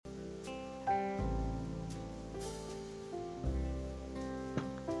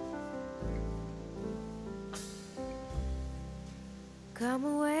Come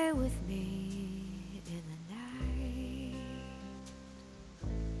away with me in the night.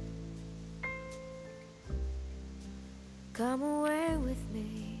 Come away with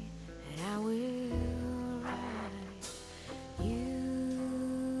me and I will write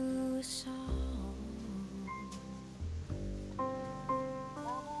you a song.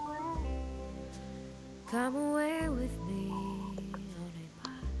 Come away with me on a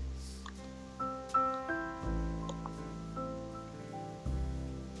bus.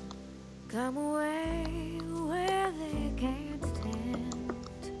 Come away where they can't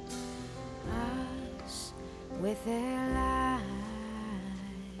tempt us with their lies.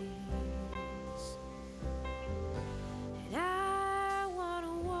 And I want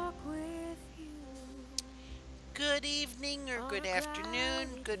to walk with you. Good evening or good afternoon,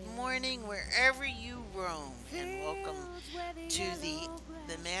 good morning, wherever you roam, and welcome to the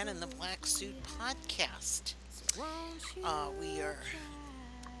Man in the Black Suit podcast. We are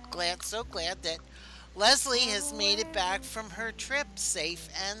so glad that Leslie has made it back from her trip safe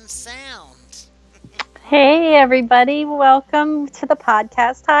and sound. Hey, everybody. Welcome to the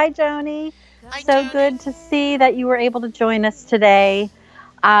podcast. Hi, Joni. Hi, So Joni. good to see that you were able to join us today.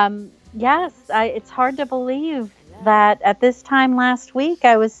 Yes, it's hard to believe that at this time last week,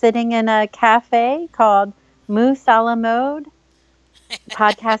 I was sitting in a cafe called Moose a la Mode,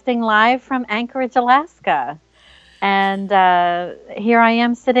 podcasting live from Anchorage, Alaska. And here I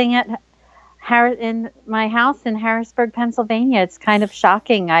am sitting in my house in Harrisburg, Pennsylvania. It's kind of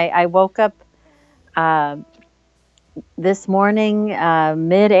shocking. I woke up uh, this morning,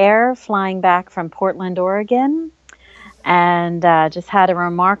 mid-air, flying back from Portland, Oregon, and just had a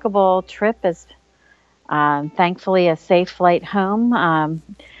remarkable trip. As thankfully a safe flight home.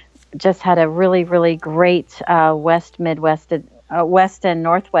 Just had a really, really great West and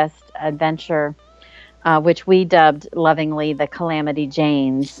Northwest adventure, which we dubbed lovingly the Calamity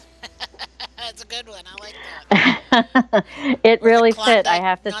Janes. That's a good one. I like that. It Or the really fit, I Klondike,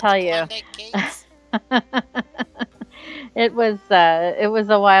 have to not the tell you. Klondike cakes. It was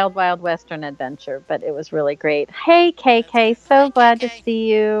a wild, wild western adventure, but it was really great. Hey, That's KK, good. Hi, so glad to KK.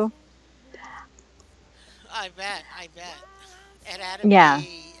 see you. I bet. It had to Yeah,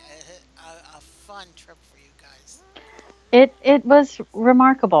 be a fun trip for you guys. it was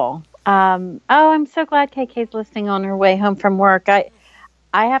remarkable. Oh, I'm so glad KK's listening on her way home from work. I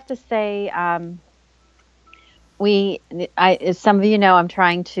have to say, we as some of you know, I'm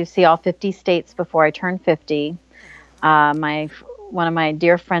trying to see all 50 states before I turn 50. Hmm. My one of my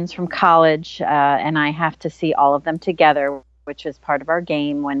dear friends from college and I have to see all of them together, which was part of our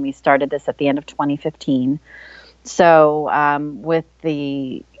game when we started this at the end of 2015. So, with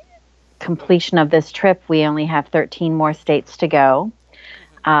the completion of this trip, we only have 13 more states to go.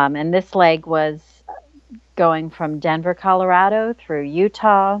 Hmm. And this leg was going from Denver, Colorado through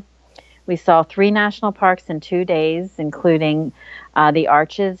Utah. We saw 3 national parks in 2 days, including the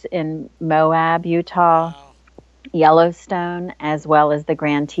Arches in Moab, Utah, Wow. Yellowstone, as well as the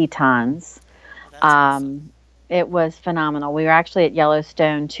Grand Tetons. Oh, that's awesome. Um, it was phenomenal. We were actually at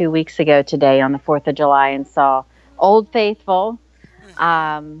Yellowstone 2 weeks ago today on the 4th of July and saw Old Faithful. Hmm.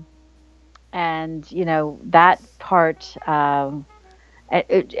 Um, and, that part,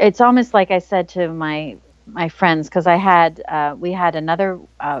 it's almost like I said to my friends, because we had another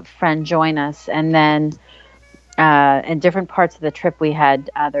friend join us, and then in different parts of the trip we had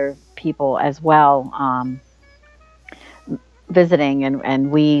other people as well visiting,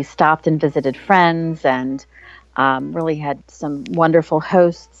 and we stopped and visited friends and really had some wonderful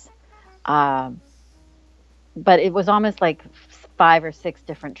hosts. Uh, but it was almost like 5 or 6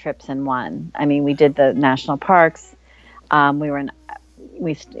 different trips in one. I mean, we did the national parks. We were in,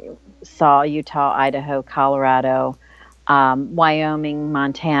 we saw Utah, Idaho, Colorado, Wyoming,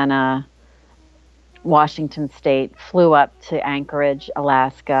 Montana, Washington State. Flew up to Anchorage,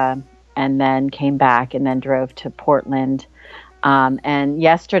 Alaska, and then came back and then drove to Portland. And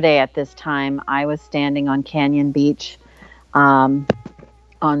yesterday at this time, I was standing on Canyon Beach um,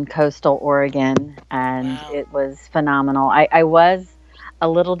 on coastal Oregon, and Wow. it was phenomenal. I was a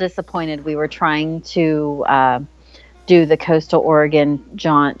little disappointed. We were trying to do the coastal Oregon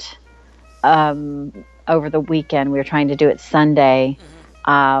jaunt over the weekend. We were trying to do it Sunday. Hmm.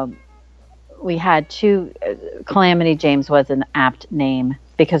 Uh, we had two, Calamity James was an apt name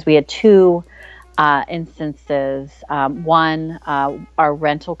because we had two instances. One, our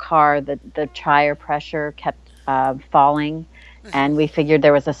rental car, the tire pressure kept falling, and Hmm. we figured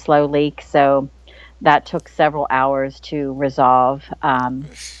there was a slow leak. So that took several hours to resolve.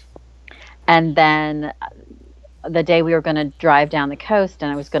 And then the day we were going to drive down the coast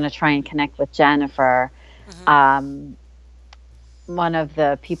and I was going to try and connect with Jennifer, Hmm. um, one of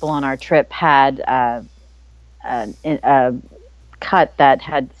the people on our trip had a cut that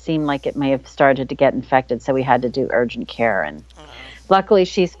had seemed like it may have started to get infected, so we had to do urgent care. And Uh-oh. luckily,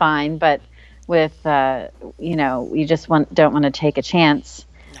 she's fine. But with you just don't want to take a chance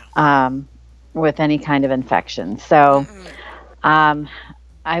No. um, with any kind of infection. So Mm-mm. um,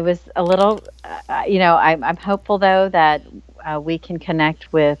 I was a little, I'm hopeful though that we can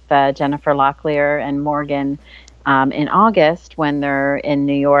connect with Jennifer Locklear and Morgan in August when they're in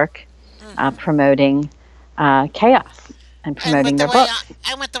New York Mm-hmm. promoting Chaos and And with promoting the their way I, books.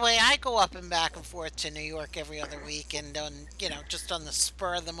 and with the way I go up and back and forth to New York every other week, and on just on the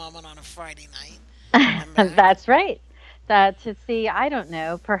spur of the moment on a Friday night, I'm back. That's right. That to see, I don't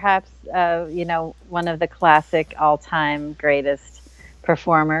know, perhaps, one of the classic all time greatest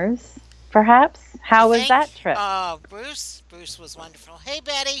performers, perhaps. You How was think? that trip? Oh, Bruce was wonderful. Hey,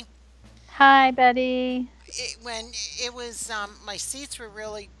 Betty. Hi, Betty. When it was my seats were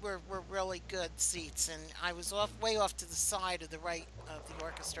really good seats, and I was way off to the side of the right of the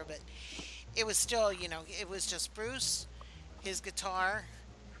orchestra, but it was still, it was just Bruce, his guitar,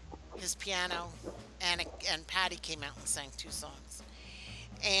 his piano, and Patty came out and sang two songs,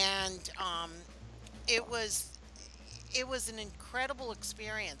 and it was it was an incredible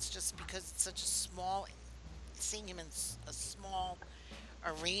experience just because it's such a small seeing him in a small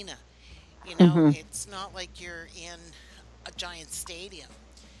arena. Hmm. It's not like you're in a giant stadium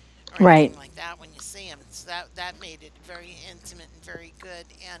or anything Right. like that when you see him. So that made it very intimate and very good.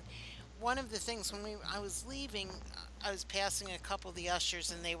 And one of the things when I was leaving, I was passing a couple of the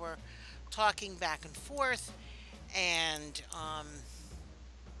ushers and they were talking back and forth. And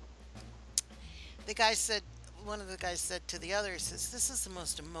the guy said, one of the guys said to the other, he says, "This is the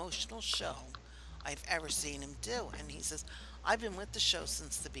most emotional show I've ever seen him do." And he says, "I've been with the show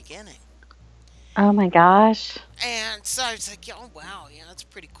since the beginning." Oh my gosh. And so I was like, "Yeah, oh wow, yeah, that's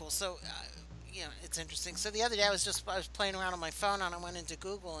pretty cool." So, it's interesting. So the other day I was playing around on my phone and I went into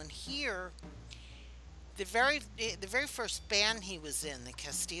Google and here the very first band he was in, the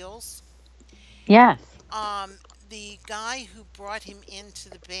Castiles, Yes. um, the guy who brought him into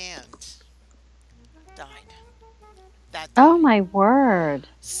the band died that Oh day. my word.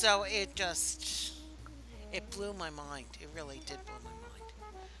 So it blew my mind. It really did blow my mind.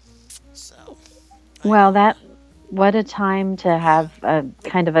 So I Well, know. that what a time to Yeah, have a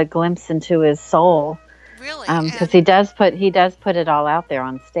kind of a glimpse into his soul. really. Because And he does put it all out there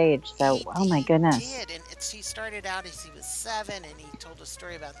on stage. So, oh my he goodness. did, and he started out as he was 7, and he told a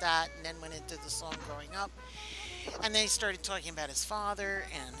story about that, and then went into the song growing up, and then he started talking about his father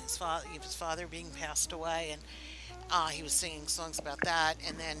and his father being passed away, and he was singing songs about that,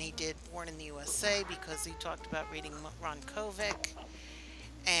 and then he did "Born in the USA" because he talked about reading Ron Kovic,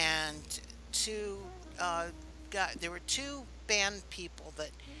 and two there were two band people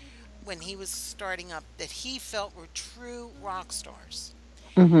that when he was starting up that he felt were true rock stars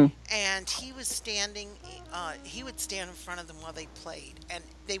Hmm. and he would stand in front of them while they played and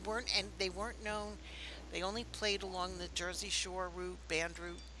they weren't known. They only played along the Jersey Shore route, band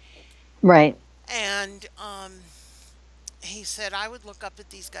route. Right. And he said I would look up at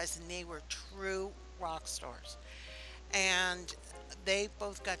these guys and they were true rock stars, and they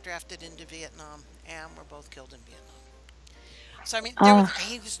both got drafted into Vietnam and were both killed in Vietnam. So I mean, Uh,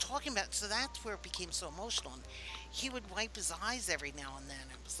 he was talking about, so that's where it became so emotional. And he would wipe his eyes every now and then.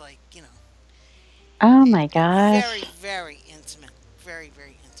 It was like, oh my very, gosh. very intimate, very,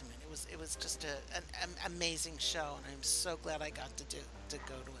 very intimate. It was just an amazing show, and I'm so glad I got to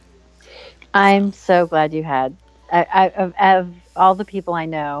go to it. So I'm so glad you had. Of all the people I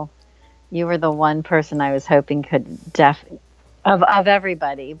know, you were the one person I was hoping could of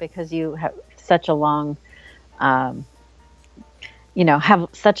everybody because you have such a long, um, have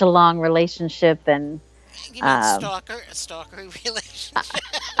such a long relationship. And you mean um, a stalker relationship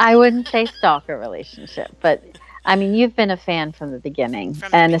I wouldn't say stalker relationship, but I mean, you've been a fan from the beginning,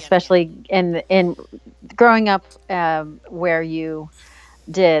 from the and beginning? Yeah. especially in growing up where you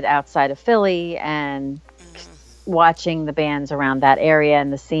did outside of Philly and Hmm. watching the bands around that area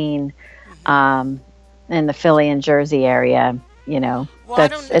and the scene Hmm. um, in the Philly and Jersey area. Well, I That's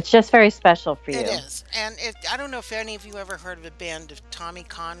don't. it's just very special for It you. is, and I don't know if any of you ever heard of a band of Tommy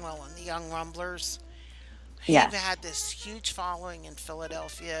Conwell and the Young Rumblers. He Yes. had this huge following in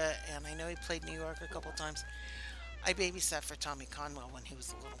Philadelphia, and I know he played New York a couple times. I babysat for Tommy Conwell when he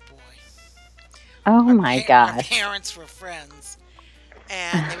was a little boy. Oh my Our gosh. parents were friends,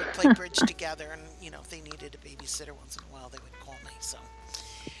 and they would play bridge together. And if they needed a babysitter once in a while, they would call me. So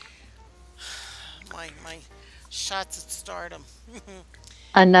my shots at stardom.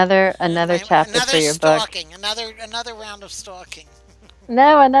 Another chapter for Another your book. stalking. Another round of stalking.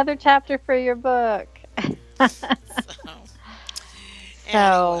 No, another chapter for your book. So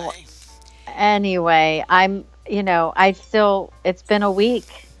So anyway, anyway, it's been a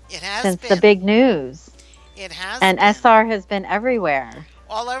week it has since the been. big news, It has and been SR has been everywhere.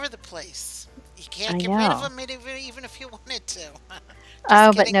 all over the place. You can't I get rid of know. him even if you wanted to. Just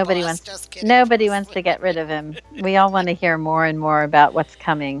Oh, but kidding, boss. Just kidding, nobody boss. wants to get rid of him. We all want to hear more and more about what's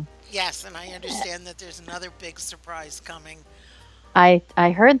coming. Yes, and I understand that there's another big surprise coming. I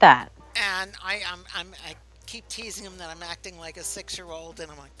heard that. And I keep teasing him that I'm acting like a 6-year-old,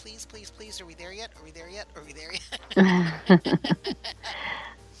 and I'm like, please, please, please, are we there yet? Are we there yet? Are we there yet?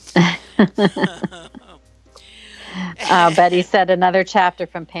 Betty said another chapter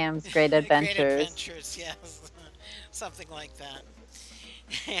from Pam's Great Great Adventures. adventures, yes, something like that.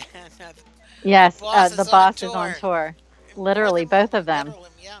 And the Yes, boss the is on boss is on tour. tour. More Literally, than both welcome, of them. literally,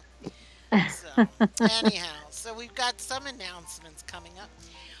 yeah. So anyhow, so we've got some announcements coming up.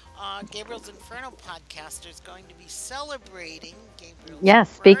 Gabriel's Inferno podcaster is going to be celebrating Gabriel's Yes,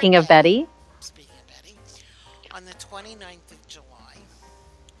 speaking of birthday. Betty. Speaking of Betty, on the 29th of July,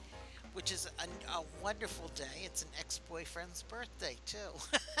 which is a wonderful day. It's an ex-boyfriend's birthday too.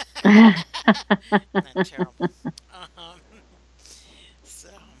 Not terrible. Um, so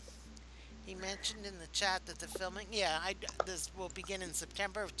he mentioned in the chat that the filming, yeah, this will begin in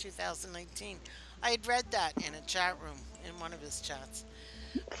September of 2019. I had read that in a chat room in one of his chats,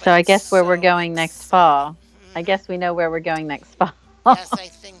 but So I it's guess where we're so going next exciting. fall. I guess we know where we're going next fall. Yes, I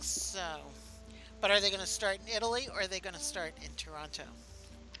think so. But are they going to start in Italy or are they going to start in Toronto?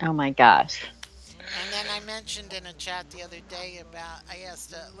 Oh my gosh. And then I mentioned in a chat the other day about, I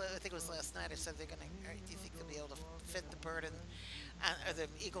asked, I think it was last night, I said they're going to, do you think they'll be able to fit the bird and, or the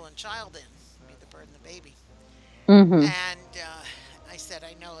eagle and child in? I mean, the bird and the baby. Hmm. And I said,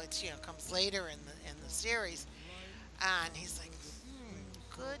 I know it's, comes later in the series. And he's like,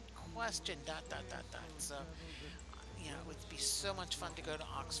 good question, dot, dot, dot, dot. So, it would be so much fun to go to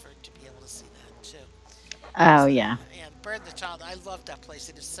Oxford to be able to see that too. Oh So, yeah. yeah, Bird and the Child, I love that place.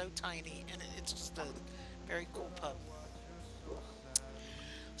 It is so tiny and it's just a very cool pub.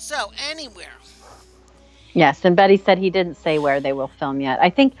 So, anywhere. Yes, and Betty said he didn't say where they will film yet. I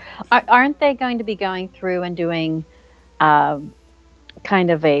think aren't they going to be going through and doing uh,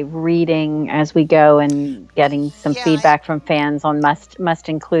 kind of a reading as we go and getting some Yeah, feedback from fans on must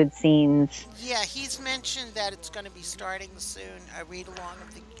include scenes. yeah, he's mentioned that it's going to be starting soon. A read along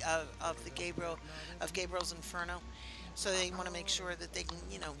of the Gabriel's Inferno. So they want to make sure that they can,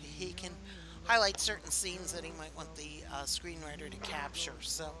 he can highlight certain scenes that he might want the screenwriter to capture.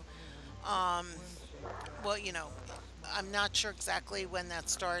 So, um, well, I'm not sure exactly when that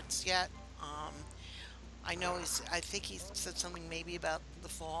starts yet. Um, I think he said something maybe about the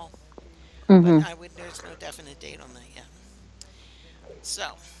fall, but Hmm. there's no definite date on that yet.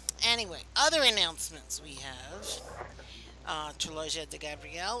 So, anyway, other announcements we have. Trilogia de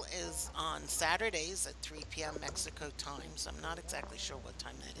Gabriel is on Saturdays at 3 p.m. Mexico time, so I'm not exactly sure what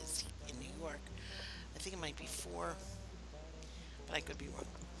time that is in New York. I think it might be 4, but I could be wrong.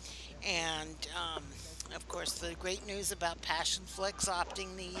 And, of course, the great news about Passion Flicks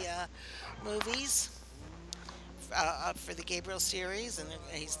opting the movies for the Gabriel series, and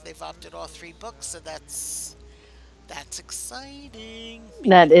they've opted all 3 books, so that's exciting.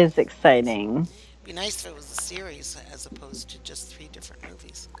 That is exciting. Be nice if it was a series as opposed to just 3 different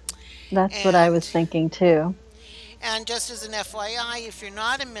movies. That's what I was And thinking too. and just as an FYI, if you're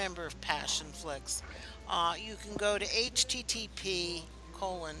not a member of Passion Flicks, you can go to http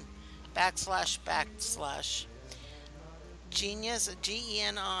colon backslash backslash genius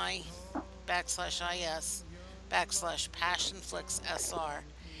GENI backslash IS backslash passionflix SR,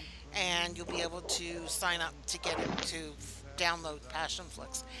 and you'll be able to sign up to get it to download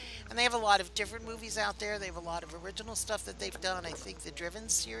Passionflix. And they have a lot of different movies out there. They have a lot of original stuff that they've done. I think the Driven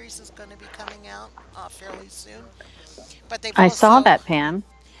series is going to be coming out fairly soon. But I saw that, Pam.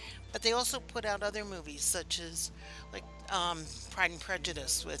 they also put out other movies such as like Pride and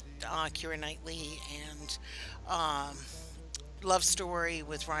Prejudice with Keira Knightley and um, Love Story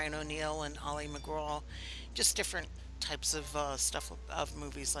with Ryan O'Neal and Ollie McGraw. Just different types of stuff of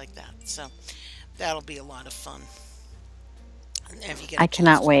movies like that. So that'll be a lot of fun if you get I a chance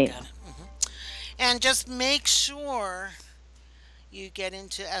cannot to look wait. at it. And just make sure you get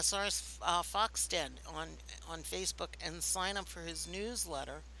into SR's Fox Den on Facebook and sign up for his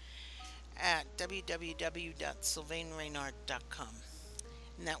newsletter at www.sylvainreynard.com.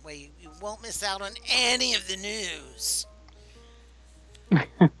 And that way you won't miss out on any of the news.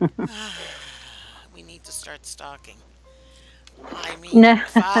 We need to start stalking. I mean, No.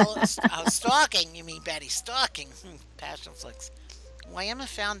 stalking. You mean Betty stalking? Passion flicks. Well, I am a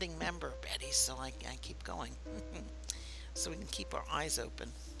founding member, Betty, so I keep going, so we can keep our eyes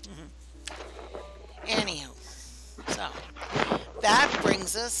open. Anywho, so that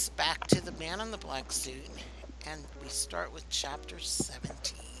brings us back to the Man in the Black Suit, and we start with chapter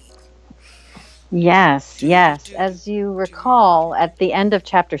 17. Yes, Do do yes. do do As you do do recall, do. at the end of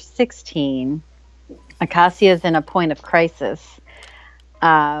chapter 16, Acacia is in a point of crisis,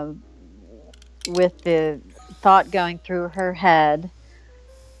 uh, with the thought going through her head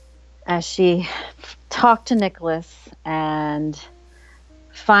as she talked to Nicholas and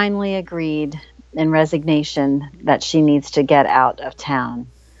finally agreed in resignation that she needs to get out of town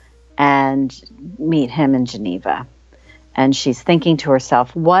and meet him in Geneva. And she's thinking to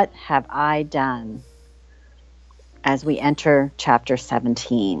herself, what have I done, as we enter chapter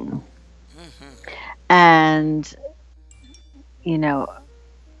 17? Hmm. And, you know,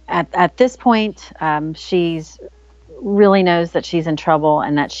 at this point, she's really knows that she's in trouble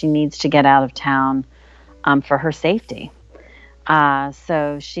and that she needs to get out of town, for her safety.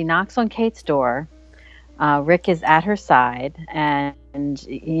 So she knocks on Kate's door. Rick is at her side, and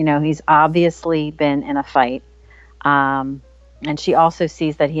he's obviously been in a fight. Um, and she also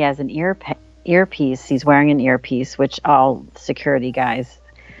sees that he has an earpiece. He's wearing an earpiece, which all security guys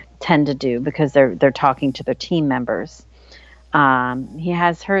tend to do because they're talking to their team members. He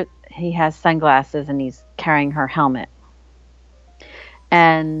has sunglasses, and he's carrying her helmet.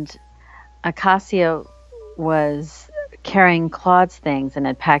 And Acacia was carrying Claude's things and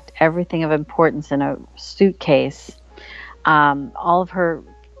had packed everything of importance in a suitcase. All of her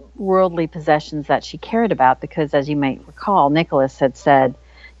worldly possessions that she cared about, because, as you might recall, Nicholas had said,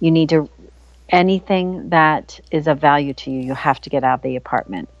 you need to, anything that is of value to you, you have to get out of the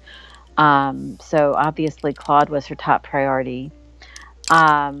apartment. So obviously Claude was her top priority.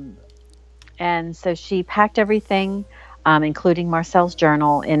 Um, and so she packed everything, including Marcel's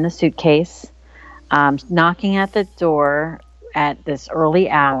journal, in the suitcase. Knocking at the door at this early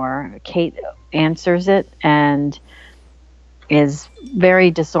hour, Kate answers it and is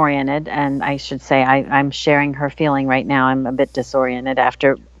very disoriented. And I should say, I'm sharing her feeling right now. I'm a bit disoriented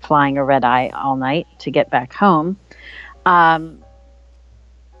after flying a red eye all night to get back home.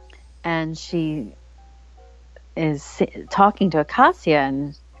 And she is talking to Acacia,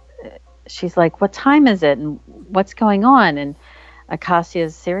 and she's like, what time is it? And what's going on? And Acacia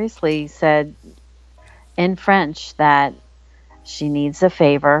seriously said in French that she needs a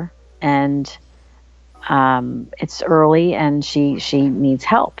favor, and it's early, and she needs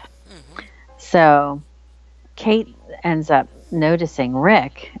help. Hmm. So Kate ends up noticing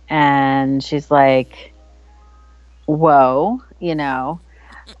Rick, and she's like, whoa,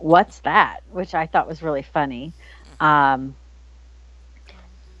 what's that? Which I thought was really funny. Um,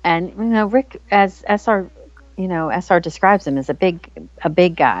 and Rick, as SR describes him, as a big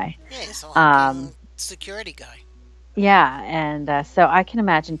guy. Yeah, he's a Um, hulking security guy. yeah, and so I can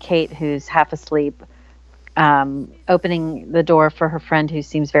imagine Kate, who's half asleep, opening the door for her friend, who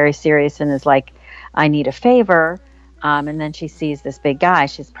seems very serious and is like, I need a favor. And then she sees this big guy.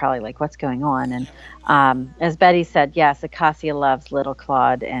 She's probably like, what's going on? And as Betty said, yes, Acacia loves little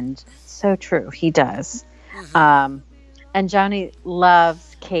Claude, and so true, he does. Hmm. And Joni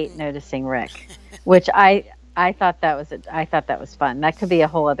loves Kate noticing Rick, which I thought that was fun. That could be a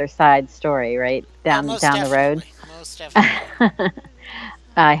whole other side story, right? Oh, Down most down the road. definitely. Most definitely.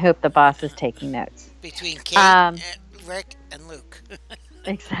 I hope the boss is taking notes. Between Kate, Um, Rick, and Luke.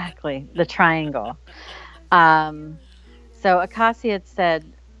 exactly, the triangle. Um, so Acacia had said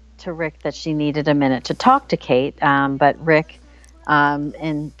to Rick that she needed a minute to talk to Kate, but Rick,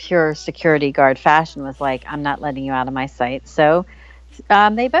 in pure security guard fashion, was like, I'm not letting you out of my sight. So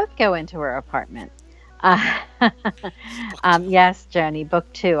they both go into her apartment. Uh, Book two. yes, Joni,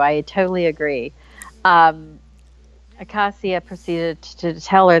 book two. I totally agree. Um, Acacia proceeded to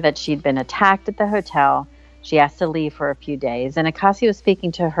tell her that she'd been attacked at the hotel. She asked to leave for a few days. And Acacia was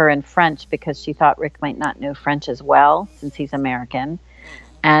speaking to her in French because she thought Rick might not know French as well, since he's American.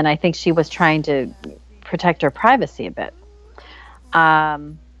 And I think she was trying to protect her privacy a bit.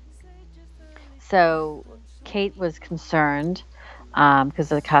 Um, so Kate was concerned,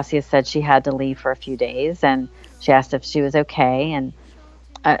 because Acacia said she had to leave for a few days. And she asked if she was okay. And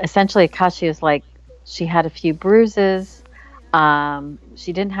essentially, Acacia was like, she had a few bruises.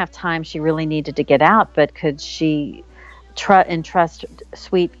 She didn't have time. She really needed to get out, but could she entrust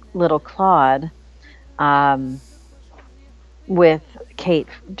sweet little Claude, um, with Kate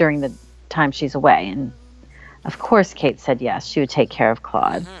during the time she's away? And of course, Kate said yes, she would take care of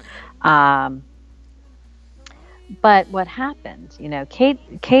Claude. Hmm. Um, But what happened?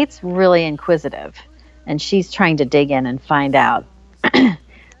 Kate's really inquisitive, and she's trying to dig in and find out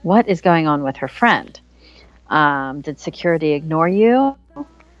what is going on with her friend. Did security ignore you?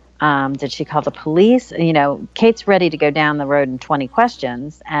 Did she call the police? Kate's ready to go down the road in 20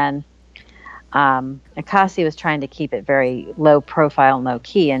 questions, and Akasi was trying to keep it very low profile, low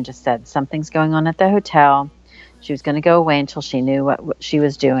key, and just said something's going on at the hotel. She was going to go away until she knew what she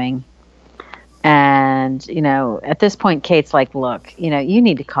was doing. And, at this point, Kate's like, look, you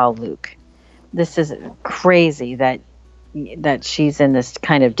need to call Luke. This is crazy that she's in this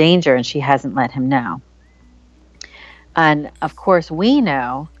kind of danger and she hasn't let him know. And of course, we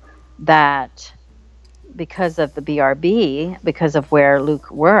know that because of the BRB, because of where Luke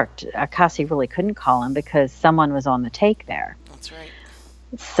worked, Akasi really couldn't call him because someone was on the take there. That's right.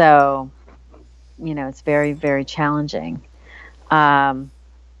 So, it's very, very challenging.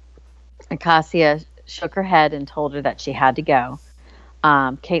 Acacia shook her head and told her that she had to go.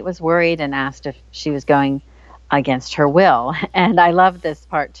 Kate was worried and asked if she was going against her will. And I love this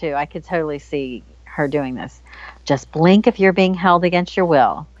part too. I could totally see her doing this. Just blink if you're being held against your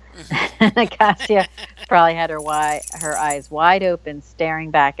will. And Acacia probably had her eyes wide open,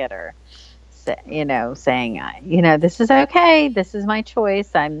 staring back at her, saying, this is okay. This is my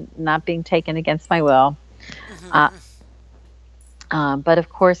choice. I'm not being taken against my will. But of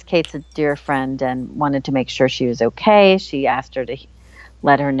course, Kate's a dear friend and wanted to make sure she was okay. She asked her to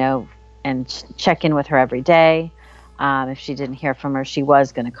let her know and check in with her every day. If she didn't hear from her, she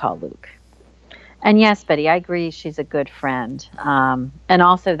was going to call Luke. And yes, Betty, I agree. She's a good friend. And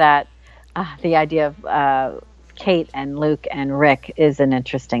also that the idea of Kate and Luke and Rick is an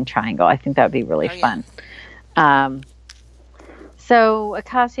interesting triangle. I think that would be really fun. So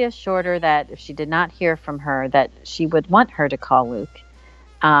Acacia assured her that if she did not hear from her, that she would want her to call Luke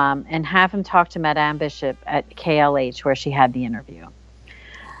and have him talk to Madame Bishop at KLH where she had the interview.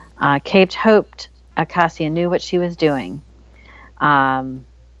 Kate hoped Acacia knew what she was doing.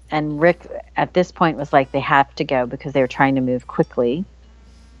 And Rick, at this point, was like, they have to go because they were trying to move quickly.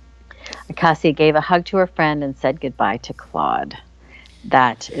 Acacia gave a hug to her friend and said goodbye to Claude.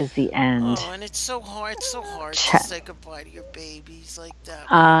 That is the end. Oh, and it's so hard to say goodbye to your babies like that.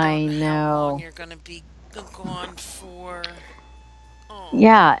 I know. How long you're going to be gone for. Oh.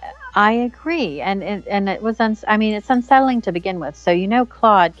 Yeah, I agree. And it was, it's unsettling to begin with. So,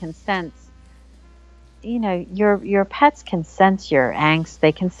 Claude can sense, your pets can sense your angst.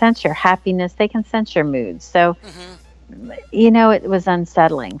 They can sense your happiness. They can sense your mood. So, it was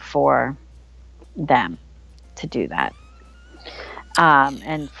unsettling for them to do that.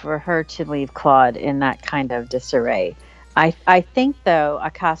 And for her to leave Claude in that kind of disarray. I think, though,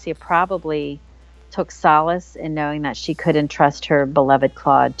 Acacia probably took solace in knowing that she could entrust her beloved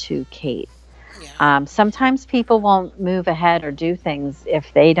Claude to Kate. Yeah. Sometimes people won't move ahead or do things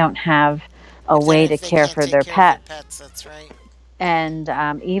if they don't have a way to care for their pets. That's right. And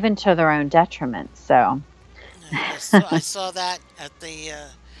even to their own detriment. So I saw that at the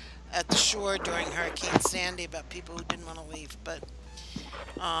shore during Hurricane Sandy about people who didn't want to leave, but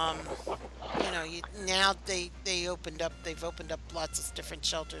now they've opened up lots of different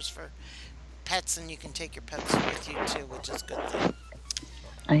shelters for pets, and you can take your pets with you too, which is a good thing.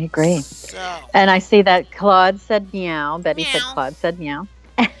 I agree. So, and I see that Claude said meow. Betty meow. said Claude said meow.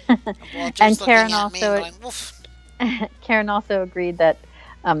 And Karen also Karen also agreed that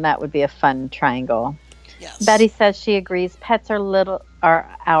that would be a fun triangle. Yes. Betty says she agrees. Pets are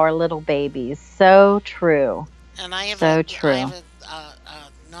our little babies. So true. And I have I have a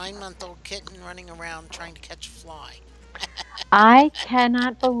 9-month-old kitten running around trying to catch a fly. I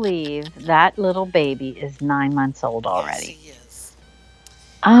cannot believe that little baby is 9 months old already. Yes, he is.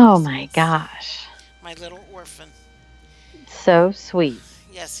 Oh my gosh. My little orphan. So sweet.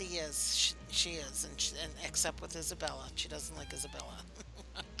 Yes, he is. She is, and except with Isabella, she doesn't like Isabella.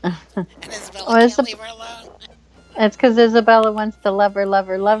 And Isabella can't leave her alone. It's because Isabella wants to love her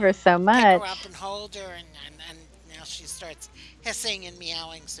so much. Pick her up and hold her, and now she starts hissing and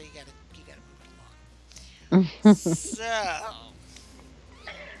meowing. So you gotta move it along.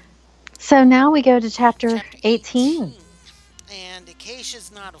 So now we go to chapter 18. And Acacia's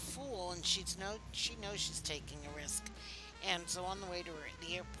not a fool, and she knows she's taking a risk. And so on the way to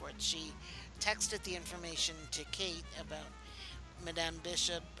the airport, she texted the information to Kate about Madame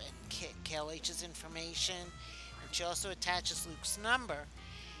Bishop and KLH's information. And she also attaches Luke's number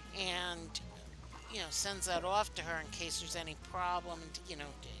and, sends that off to her in case there's any problem.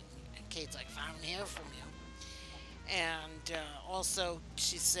 Kate's like, if I don't hear from you. And also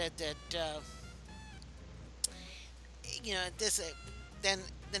she said that, then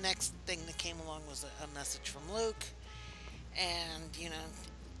the next thing that came along was a message from Luke, and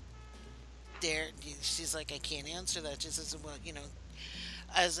there she's like, I can't answer that. She says, well,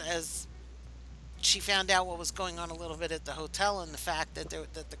 as she found out what was going on a little bit at the hotel and the fact that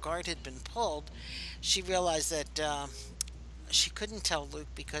the guard had been pulled, she realized that she couldn't tell Luke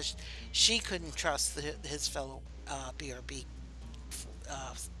because she couldn't trust his fellow BRB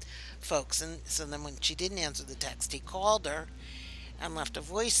uh, folks. And so then when she didn't answer the text, he called her and left a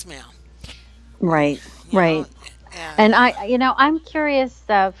voicemail. Right, You know, right. and And I'm curious,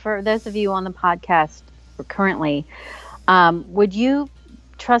 for those of you on the podcast currently, would you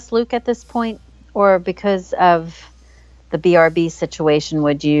trust Luke at this point, or because of the BRB situation,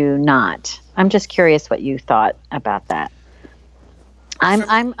 would you not? I'm just curious what you thought about that. I'm for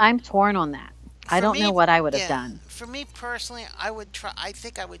I'm I'm torn on that. I for don't know me, what I would have yeah, done. for me personally, I would try. I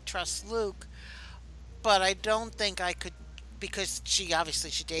think I would trust Luke, but I don't think I could because she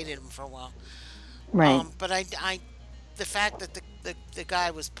dated him for a while. Right. But the fact that the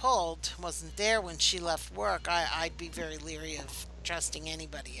guy was pulled wasn't there when she left work, I'd be very leery of trusting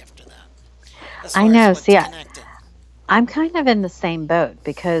anybody after that, as I far as know. what's See, connected. I'm kind of in the same boat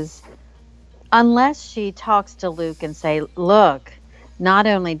because unless she talks to Luke and say, "Look, not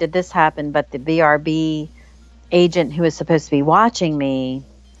only did this happen, but the BRB agent who was supposed to be watching me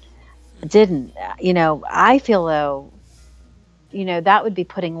didn't." I feel though, that would be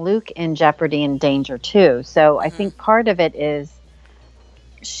putting Luke in jeopardy and danger too. So I Hmm. think part of it is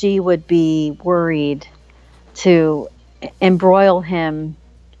she would be worried to embroil him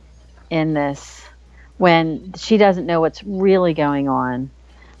in this when she doesn't know what's really going on.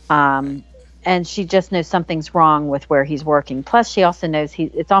 Right. Um, and she just knows something's wrong with where he's working. Plus, she also knows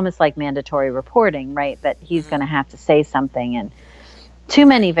it's almost like mandatory reporting, right? That he's Hmm. going to have to say something, and too Right.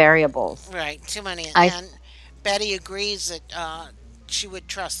 many variables. Right. Too many. I, And Betty agrees that she would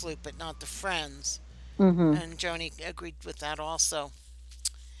trust Luke, but not the friends. mm-hmm. And Joni agreed with that also.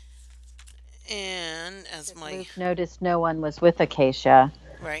 And as my Luke noticed no one was with Acacia.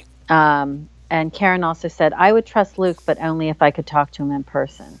 right. And Karen also said, I would trust Luke, but only if I could talk to him in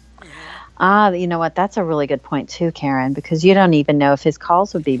person. Hmm. You know what? That's a really good point, too, Karen, because you don't even know if his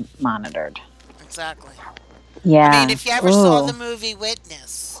calls would be monitored. Exactly. I mean, Yeah. if you ever saw the Ooh. movie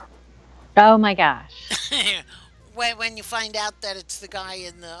Witness, Oh, my gosh. when you find out that it's the guy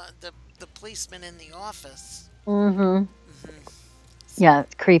in the policeman in the office. Mm-hmm. Hmm. So Yeah,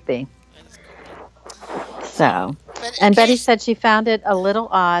 it's creepy. that is creepy. So, So, but and Betty occasion, said she found it a little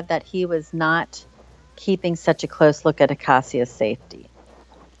odd that he was not keeping such a close look at Acacia's safety.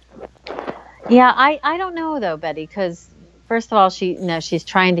 Yeah, I don't know though, Betty, because first of all, she's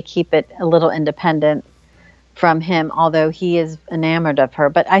trying to keep it a little independent from him, although he is enamored of her.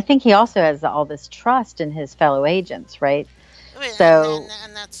 But I think he also has all this trust in his fellow agents, right? I mean, So,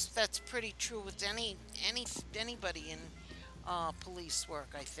 and that's pretty true with anybody in police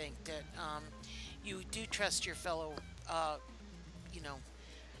work. I think that you do trust your fellow, uh, you know,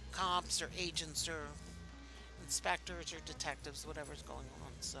 cops or agents or inspectors or detectives, whatever's going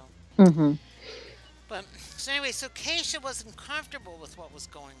on. So, hmm but so anyway, so Keisha wasn't comfortable with what was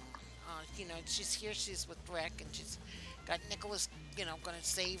going on. She's here, she's with Rick, and she's got Nicholas, going to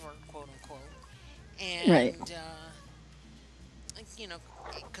save her, quote unquote, right. and you know,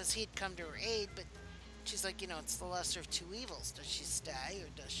 because he'd come to her aid, but she's like, it's the lesser of two evils. Does she stay, or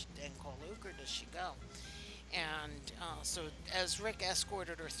does she then call Luke, or does she go? And so, as Rick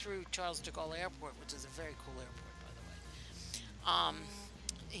escorted her through Charles de Gaulle Airport, which is a very cool airport, by the way,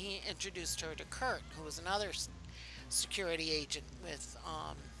 he introduced her to Kurt, who was another security agent with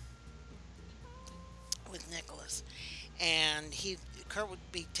Nicholas, and Kurt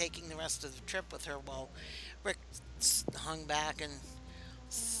would be taking the rest of the trip with her while Rick hung back and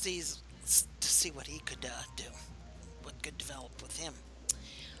sees to see what he could do, what could develop with him.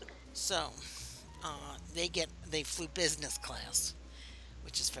 So they flew business class,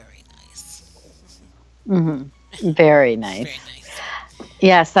 which is very nice. hmm Very Very nice. nice.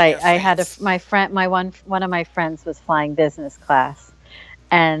 Yes, And I, they're I had friends. my friend, one of my friends was flying business class,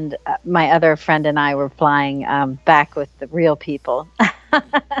 and my other friend and I were flying back with the real people,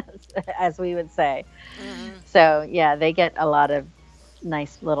 as we would say. Hmm. So yeah, they get a lot of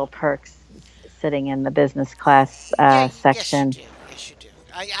nice little perks sitting in the business class Yeah, yes you section. do. Yes you do.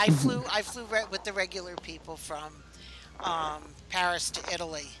 I Hmm flew with the regular people from Paris to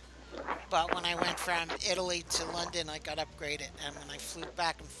Italy. But when I went from Italy to London, I got upgraded. And when I flew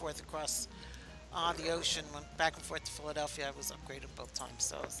back and forth across the ocean, went back and forth to Philadelphia, I was upgraded both times.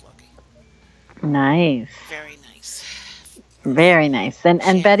 So I was lucky. Nice, Very nice. very nice.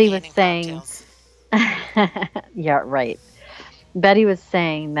 And Betty Champagne was and saying, cocktails. yeah, right. Betty was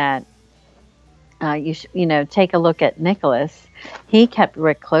saying that take a look at Nicholas. He kept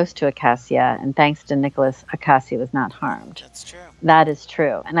Rick close to Acacia, and thanks to Nicholas, Acacia was not harmed. That's true. That is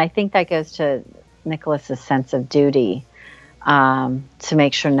true. And I think that goes to Nicholas's sense of duty, to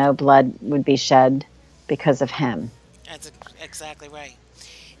make sure no blood would be shed because of him. That's exactly right.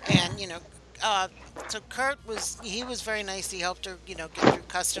 And, so Kurt was very nice. He helped her, get through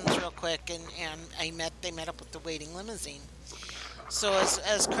customs real quick, and they met up with the waiting limousine. So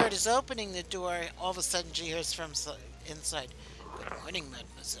as Kurt is opening the door, all of a sudden she hears from inside, "Good morning,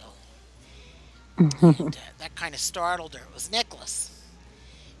 mademoiselle." And that kind of startled her. It was Nicholas.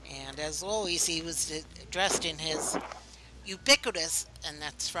 And as always, he was dressed in his ubiquitous, and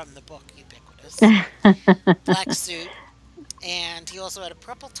that's from the book, ubiquitous, black suit. And he also had a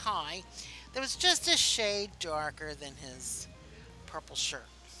purple tie that was just a shade darker than his purple shirt.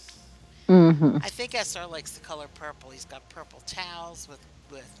 Mm-hmm. I think SR likes the color purple. He's got purple towels with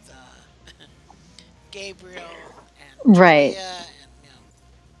Gabriel and Right. Julia, and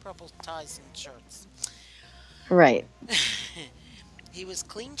purple ties and shirts. Right. He was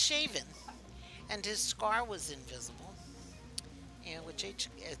clean shaven, and his scar was invisible. Which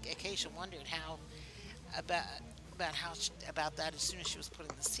Acacia wondered how about that as soon as she was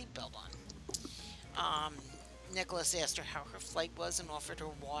putting the seatbelt on. Nicholas asked her how her flight was and offered her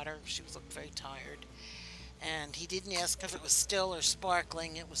water. She looked very tired. And he didn't ask if it was still or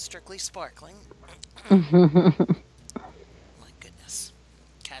sparkling. It was strictly sparkling. My goodness.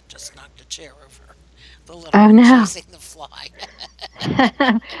 Cat just knocked a chair over. The little one chasing the fly.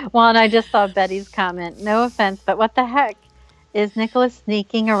 Well, and I just saw Betty's comment. No offense, but what the heck? Is Nicholas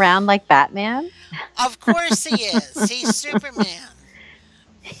sneaking around like Batman? Of course he is. He's Superman.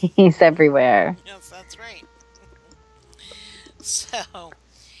 He's everywhere. Yes, that's right. So,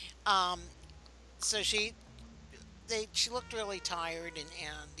 she looked really tired, and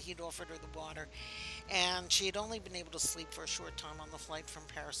he'd offered her the water, and she had only been able to sleep for a short time on the flight from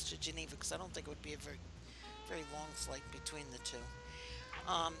Paris to Geneva, because I don't think it would be a very, very long flight between the two.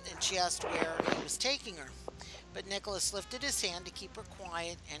 And she asked where he was taking her, but Nicholas lifted his hand to keep her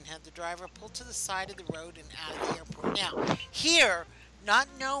quiet and had the driver pull to the side of the road and out of the airport. Now, here, not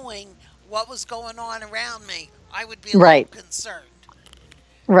knowing what was going on around me, I would be a little concerned.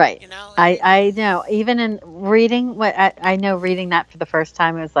 Right. I know. Even in reading I know, reading that for the first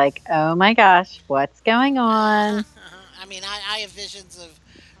time, it was like, oh my gosh, what's going on? I mean, I have visions of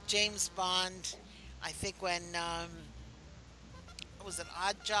James Bond. I think when was it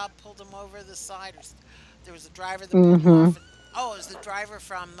Odd Job pulled him over the side, or there was a driver that pulled him off. It was the driver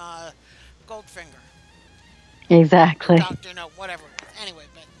from Goldfinger. Exactly. Doctor, no, whatever. Anyway,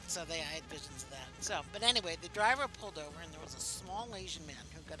 I had visions of that. So, but anyway, the driver pulled over, and there was a small Asian man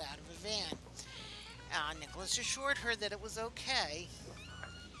who got out of a van. Nicholas assured her that it was okay,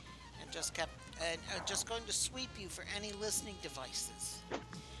 and just going to sweep you for any listening devices.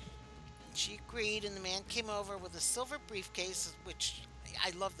 And she agreed, and the man came over with a silver briefcase, which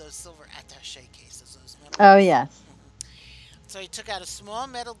I love those silver attaché cases. Those metal. Oh yes. So he took out a small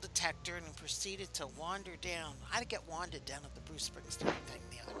metal detector and proceeded to wander down. I got wandered down at the Bruce Springsteen thing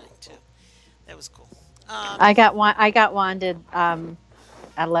the other night too. That was cool. I got wanded at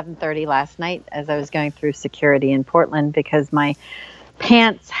 11:30 last night as I was going through security in Portland because my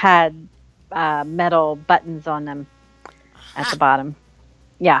pants had metal buttons on them at the bottom.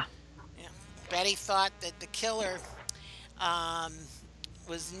 Yeah. Betty thought that the killer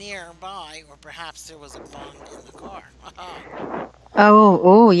was nearby, or perhaps there was a bomb in the car.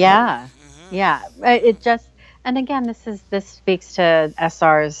 Oh, yeah. Mm-hmm. Yeah. It just, and again, this speaks to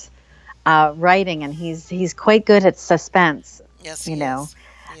SR's writing, and he's quite good at suspense. Yes, he is.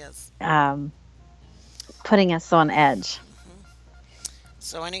 Yes. Putting us on edge.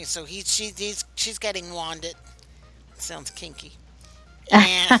 Mm-hmm. So she's getting wanded. Sounds kinky.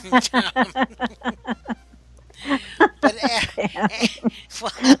 And but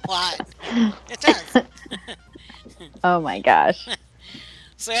what? It does. Oh my gosh.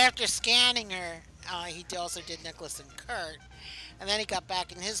 So after scanning her, he also did Nicholas and Kurt, and then he got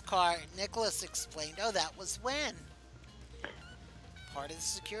back in his car. Nicholas explained, "Oh, that was when part of the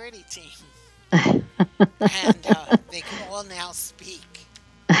security team, and they can all now speak."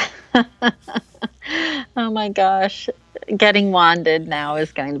 Oh my gosh. Getting wanded now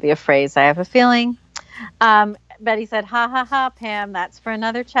is going to be a phrase, I have a feeling. Betty said, ha ha ha, Pam, that's for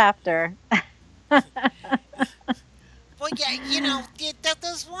another chapter. Well, yeah,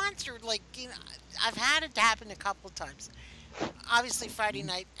 those ones are like, I've had it happen a couple of times. obviously Friday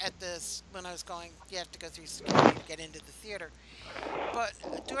night at this when I was going, you have to go through security to get into the theater. But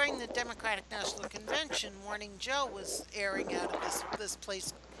during the Democratic National Convention, Morning Joe was airing out of this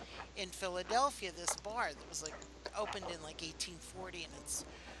place in Philadelphia, this bar that was like opened in like 1840, and it's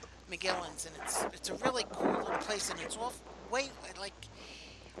McGillin's, and it's a really cool little place, and it's off way like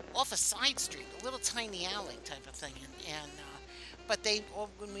off a side street, a little tiny alley type of thing, and but they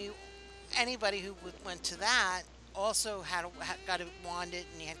when we anybody who went to that also got it wanded,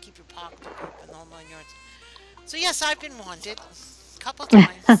 and you had to keep your pocketbook open, the whole 9 yards. So yes, I've been wanded a couple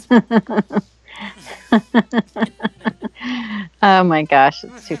times. Oh my gosh,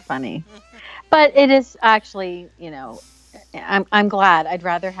 it's too funny. But it is actually, I'm glad. I'd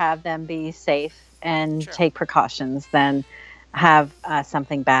rather have them be safe and Sure. take precautions than have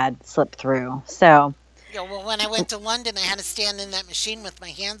something bad slip through. So, Yeah, well, when I went to London, I had to stand in that machine with my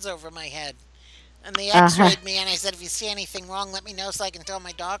hands over my head. And they uh, x-rayed me, and I said, if you see anything wrong, let me know so I can tell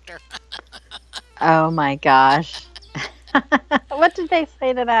my doctor. oh my gosh. What did they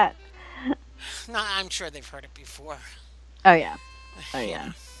say to that? No, I'm sure they've heard it before. Oh yeah. Oh You yeah.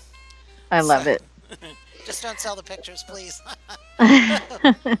 know, I so love it. just don't sell the pictures, please.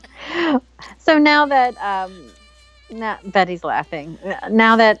 So now that now Betty's laughing.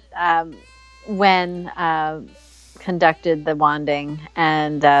 Now that when conducted the wanding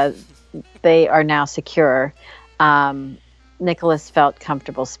and they are now secure, um, Nicholas felt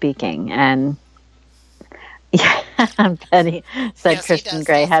comfortable speaking, and yeah, Betty said Yes, he Christian does,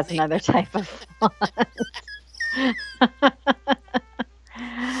 Grey doesn't has he? another type of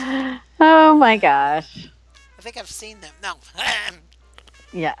oh my gosh. I think I've seen them. No.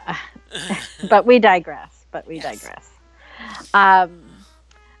 Yeah. But we digress. But we Yes. digress. Um,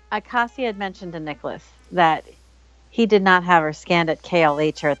 Acacia had mentioned to Nicholas that he did not have her scanned at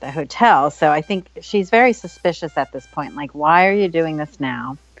KLH or at the hotel. So I think she's very suspicious at this point. Like, why are you doing this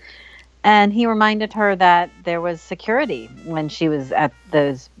now? And he reminded her that there was security when she was at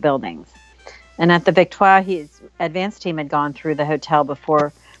those buildings. And at the Victoire, his advance team had gone through the hotel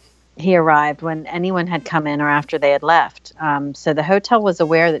before he arrived when anyone had come in or after they had left. So the hotel was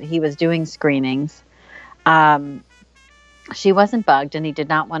aware that he was doing screenings. Um, she wasn't bugged, and he did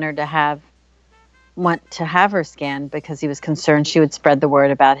not want to have her scanned because he was concerned she would spread the word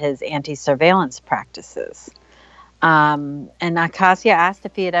about his anti-surveillance practices. And Acacia asked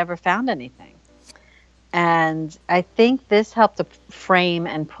if he had ever found anything. And I think this helped to frame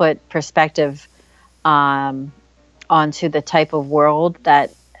and put perspective um, onto the type of world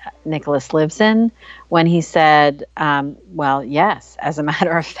that Nicholas lives in when he said, well, yes, as a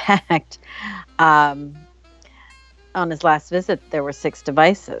matter of fact, um, on his last visit, there were 6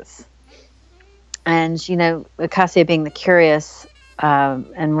 devices. And, Acacia being the curious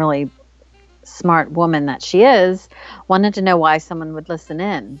and really smart woman that she is, wanted to know why someone would listen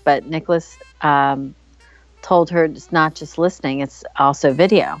in. But Nicholas told her it's not just listening, it's also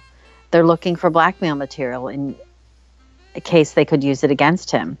video. They're looking for blackmail material in case they could use it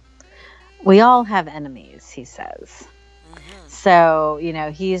against him. We all have enemies, he says. Hmm. So,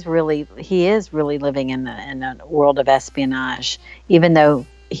 he is really living in a world of espionage, even though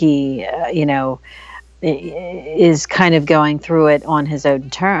he, is kind of going through it on his own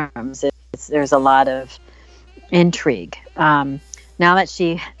terms. There's a lot of intrigue. Now that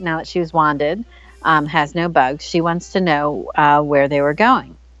she was wanded, has no bugs, she wants to know where they were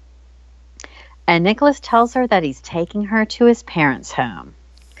going. And Nicholas tells her that he's taking her to his parents' home.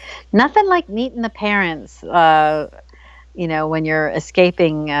 Nothing like meeting the parents, when you're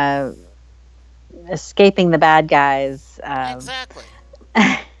escaping the bad guys. Exactly.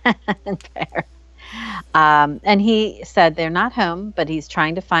 And he said they're not home, but he's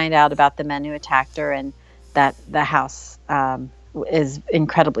trying to find out about the men who attacked her and that the house is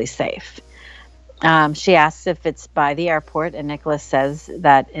incredibly safe. She asks if it's by the airport, and Nicholas says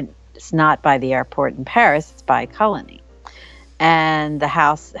that it's not by the airport in Paris, it's by Coligny. And the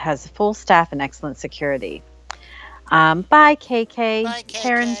house has full staff and excellent security. Bye, KK. Bye,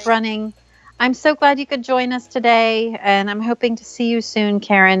 Karen's KK. running. I'm so glad you could join us today, and I'm hoping to see you soon,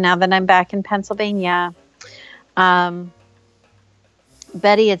 Karen, now that I'm back in Pennsylvania.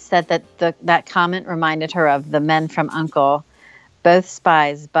 Betty had said that that comment reminded her of the men from U.N.C.L.E. Both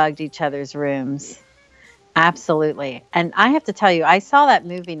spies bugged each other's rooms. Absolutely. And I have to tell you, I saw that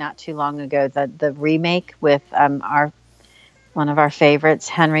movie not too long ago, the remake with one of our favorites,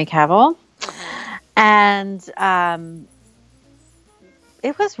 Henry Cavill. Hmm. And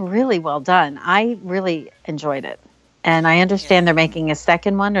it was really well done. I really enjoyed it. And I Yeah. understand they're making a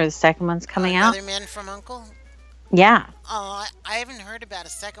second one, or the second one's coming out. Another man from Uncle. Yeah. Oh, I haven't heard about a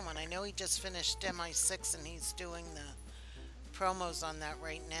second one. I know he just finished MI6, and he's doing promos on that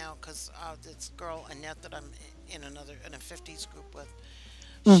right now because this girl Annette that I'm in a '50s group with,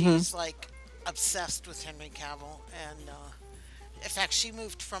 Hmm. she's like obsessed with Henry Cavill, and in fact, she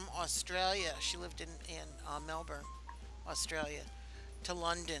moved from Australia. She lived in Melbourne, Australia, to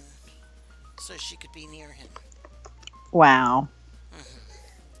London so she could be near him. Wow.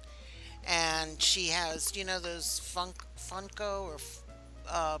 And she has, those Funko or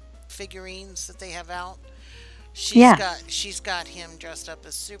uh, figurines that they have out. Yes. She's got him dressed up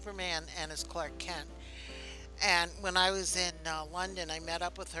as Superman and as Clark Kent. And when I was in London, I met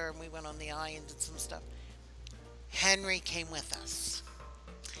up with her and we went on the Eye and did some stuff. Henry came with us,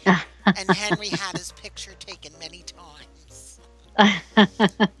 and Henry had his picture taken many times. I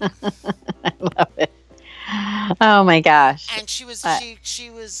love it. Oh my gosh. And Uh, she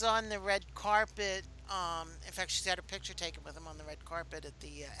was on the red carpet. In fact, she's had her picture taken with him on the red carpet at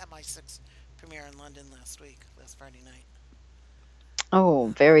the MI6 premiere in London last Friday night.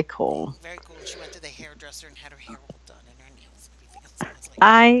 oh, very cool. Very cool. And she went to the hairdresser and had her hair all done and her nails and everything else. And I was like, oh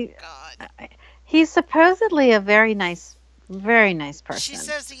my I, god. I he's supposedly a very nice She person.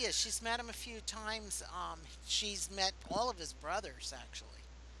 says he is. She's met him a few times. She's met all of his brothers actually,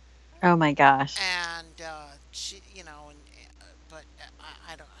 Oh my gosh. and she, and but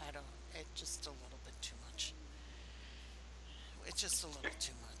I don't. It's just a little bit too much. It's just a little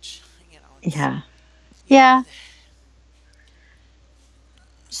too much. It's Yeah. you know. Yeah. So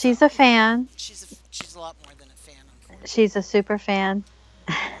She's a fan. she's a lot more than a fan, She's unfortunately. a super fan.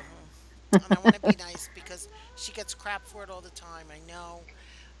 And I want to be nice because she gets crap for it all the time. I know,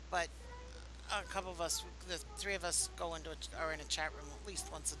 but a couple of us, the three of us, are in a chat room at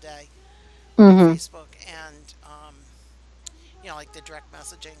least once a day on Hmm. Facebook, and like the direct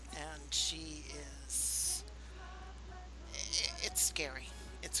messaging, and she is. It's scary.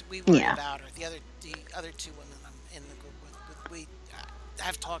 We worry Yeah. about her. The other two women I'm in the group with we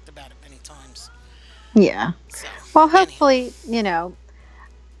have talked about it many times. Yeah. So Well, anyhow,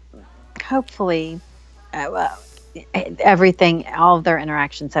 hopefully, well, everything, all of their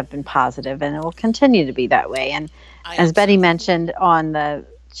interactions have been positive, and it will continue to be that way. And I as hope so. Betty mentioned on the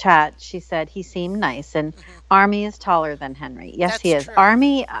chat, she said he seemed nice. And Hmm. Army is taller than Henry. Yes, he That's is. true.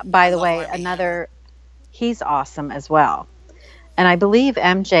 Army, I by the love way, Army Hammer. he's awesome as well. And I believe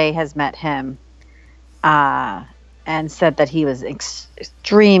MJ has met him uh, and said that he was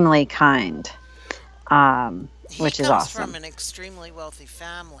extremely kind, He which is comes from awesome. an extremely wealthy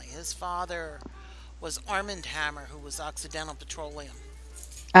family. His father was Armand Hammer, who was Occidental Petroleum,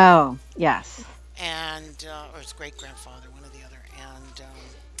 Oh, yes. and or his great grandfather, one or the other. And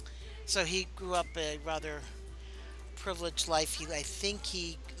so he grew up a rather privileged life. I think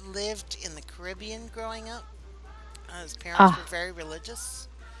he lived in the Caribbean growing up. His parents were Oh, very religious.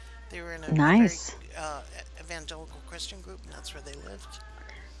 They were in a very nice. uh, evangelical Christian group, and that's where they lived.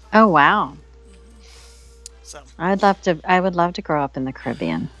 Oh, wow. So I would love to grow up in the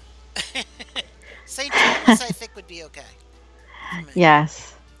Caribbean. St. Thomas, I think, would be okay for me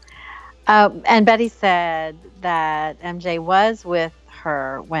Yes. And Betty said that MJ was with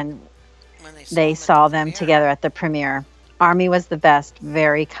her when when they saw they him at the saw them premiere. together at the premiere. Army was the best,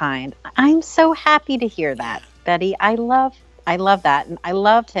 very kind. I'm so happy to hear that, Yeah. Betty. I love that. And I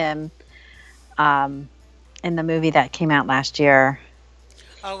loved him um, in the movie that came out last year.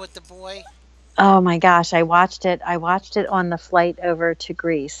 Oh, with the boy. Oh my gosh, I watched it. I watched it on the flight over to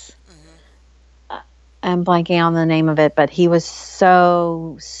Greece. Hmm. I'm blanking on the name of it, but he was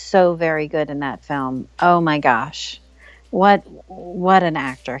so very good in that film. Oh my gosh. What an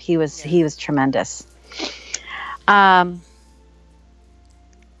actor. Yeah. He was tremendous. Um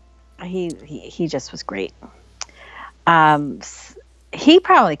he just was great. Um s- he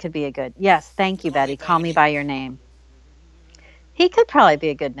probably could be a good. Yes, thank you Call me Betty. by Call your me name. by your name. He could probably be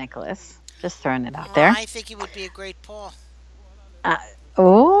a good Nicholas. Just throwing it out there. I think he would be a great Paul. Uh,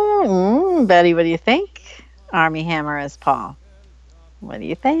 Betty, what do you think? Army Hammer as Paul. What do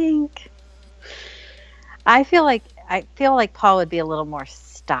you think? I feel like Paul would be a little more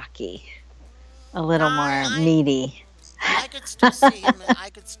stocky, a little more I meaty. I could still see him. I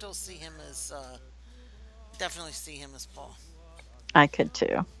could still see him as definitely see him as Paul I could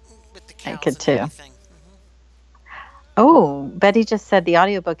too. with the I cows could and too. everything. Oh, Betty just said the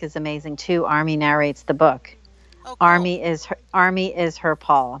audiobook is amazing too. Army narrates the book. Oh, cool. Army is her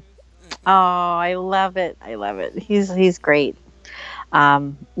Paul. Oh, Hmm. I love it. I love it. He's great.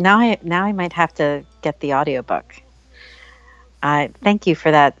 Now I might have to get the audiobook. I thank you for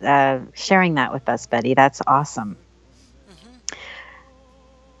that sharing that with us, Betty. That's awesome.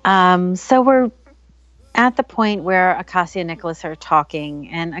 Hmm. So we're at the point where Acacia and Nicholas are talking,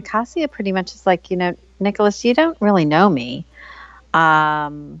 and Acacia pretty much is like, Nicholas, you don't really know me.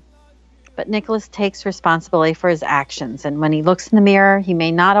 But Nicholas takes responsibility for his actions, and when he looks in the mirror, he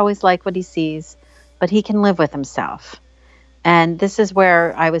may not always like what he sees, but he can live with himself. And this is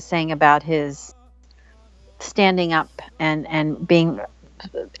where I was saying about his standing up and being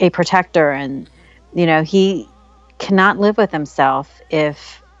a protector. And, he cannot live with himself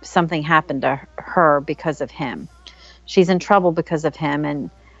if something happened to her because of him. She's in trouble because of him. And,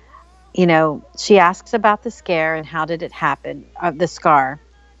 she asks about the scare and how did it happen, the scar,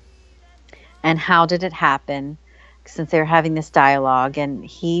 and how did it happen, since they're having this dialogue. And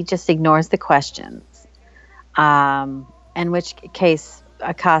he just ignores the questions. In which case,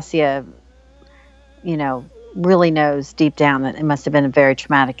 Acacia, really knows deep down that it must have been a very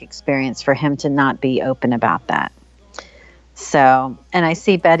traumatic experience for him to not be open about that. So, and I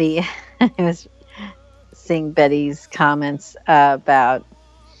see Betty, I was seeing Betty's comments about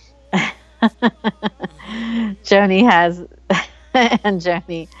Joni has, and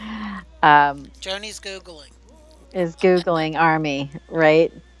Joni Joni's Googling. Is Googling Army,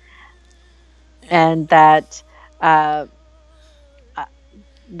 right? And that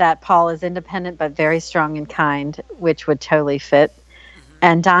that Paul is independent but very strong and kind, which would totally fit. Mm-hmm.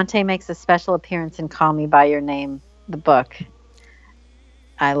 And Dante makes a special appearance in Call Me by Your Name, the book.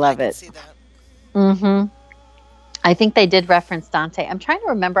 I love it. See that. Mm-hmm. I think they did reference Dante. I'm trying to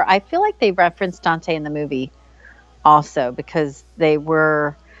remember. I feel like they referenced Dante in the movie also, because they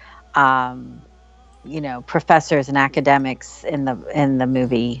were, professors and academics in the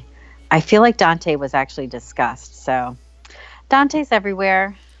movie. I feel like Dante was actually discussed. So Dante's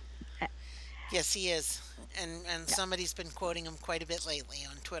everywhere. Yes, he is. And somebody's been quoting him quite a bit lately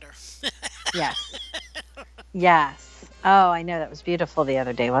on Twitter. Yes. Yes. Oh, I know. That was beautiful the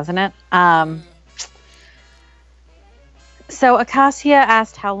other day, wasn't it? So Acacia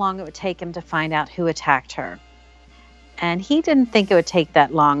asked how long it would take him to find out who attacked her. And he didn't think it would take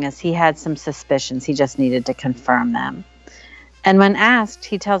that long, as he had some suspicions. He just needed to confirm them. And when asked,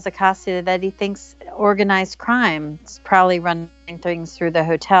 he tells Acacia that he thinks organized crime is probably running things through the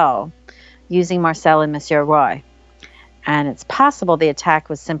hotel, using Marcel and Monsieur Roy. And it's possible the attack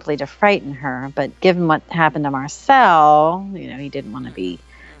was simply to frighten her, but given what happened to Marcel, he didn't want to be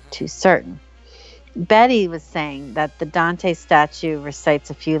too certain. Betty was saying that the Dante statue recites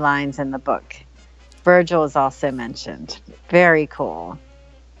a few lines in the book. Virgil is also mentioned. Very cool.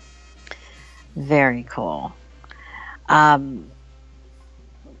 Very cool.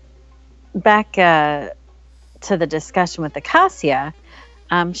 Back to the discussion with Acacia,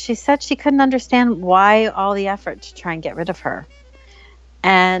 she said she couldn't understand why all the effort to try and get rid of her.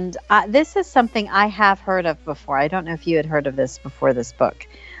 And this is something I have heard of before. I don't know if you had heard of this before this book.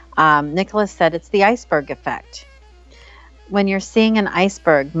 Nicholas said it's the iceberg effect. When you're seeing an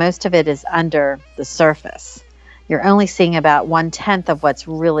iceberg, most of it is under the surface. You're only seeing about 1/10 of what's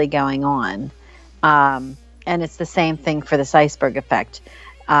really going on. And it's the same thing for this iceberg effect.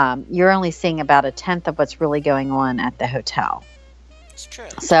 You're only seeing about 1/10 of what's really going on at the hotel. It's true.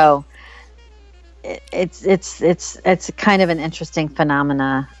 So it's kind of an interesting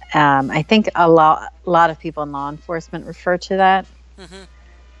phenomena. I think a lot of people in law enforcement refer to that. Mm-hmm.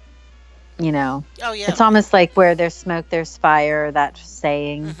 Oh yeah. It's almost like where there's smoke, there's fire. That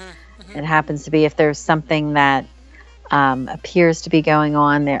saying. Mm-hmm. Mm-hmm. It happens to be if there's something that appears to be going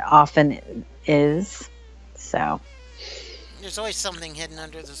on, there often is. So there's always something hidden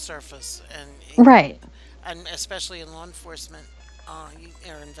under the surface, and right, and especially in law enforcement or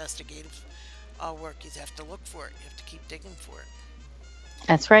investigative work, you have to look for it. You have to keep digging for it.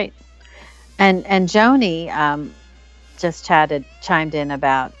 That's right. And Joni just chimed in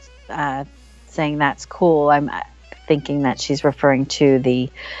about saying that's cool. I'm thinking that she's referring to the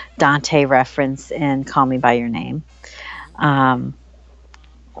Dante reference in Call Me by Your Name,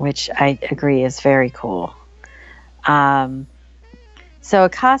 which I agree is very cool. So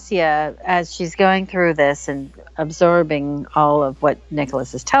Acacia, as she's going through this and absorbing all of what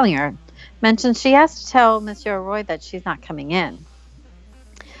Nicholas is telling her, mentions she has to tell Monsieur Roy that she's not coming in.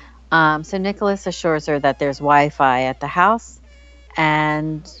 So Nicholas assures her that there's Wi-Fi at the house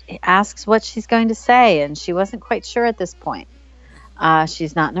and asks what she's going to say, and she wasn't quite sure at this point.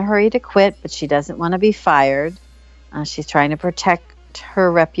 She's not in a hurry to quit, but she doesn't want to be fired. She's trying to protect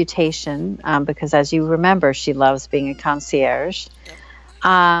her reputation because, as you remember, she loves being a concierge.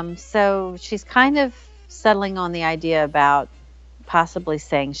 So she's kind of settling on the idea about possibly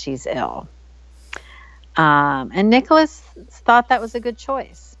saying she's ill. And Nicholas thought that was a good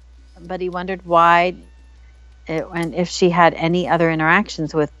choice, but he wondered why and if she had any other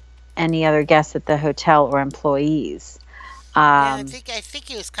interactions with any other guests at the hotel or employees. Yeah, I think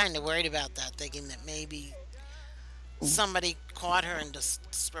he was kind of worried about that, thinking that maybe somebody caught her and just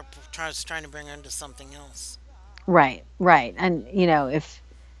trying to bring her into something else. Right, right. And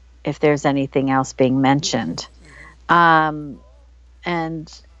if there's anything else being mentioned. Hmm. Um,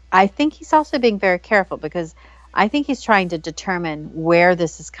 and I think he's also being very careful because I think he's trying to determine where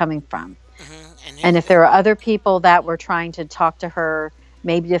this is coming from. And And who? if there are other people that were trying to talk to her,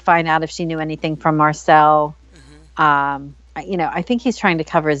 maybe to find out if she knew anything from Marcel. Hmm. I think he's trying to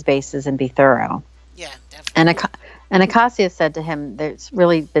cover his bases and be thorough. Yeah, And definitely. Acacia said to him, "There's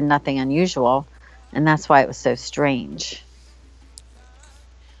really been nothing unusual, and that's why it was so strange."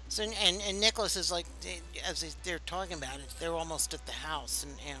 So and Nicholas is like, they're talking about it, they're almost at the house,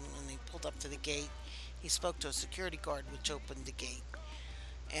 and when they pulled up to the gate, he spoke to a security guard, which opened the gate.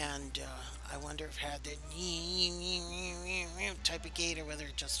 And I wonder if it had that type of gate or whether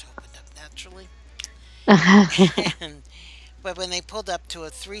it just opened up naturally. And but when they pulled up to a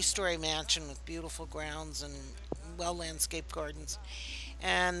three-story mansion with beautiful grounds and well-landscaped gardens,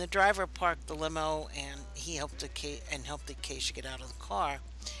 and the driver parked the limo, and he helped Acacia get out of the car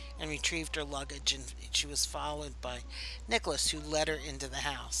and retrieved her luggage, and she was followed by Nicholas, who led her into the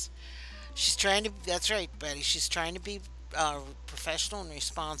house. She's trying to. That's right, Betty. She's trying to be professional and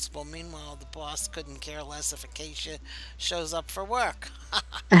responsible. Meanwhile, the boss couldn't care less if Acacia shows up for work.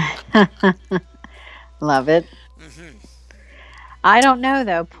 Love it. Hmm. I don't know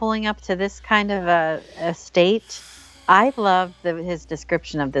though. Pulling up to this kind of a estate, I loved his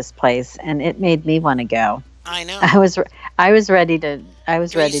description of this place, and it made me want to go. I know. I was I was ready to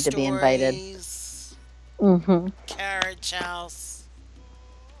Three be invited. stories, Hmm. carriage house.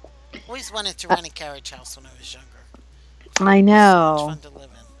 Always wanted to rent a carriage house when I was younger. Thought I it'd be so much know. fun to live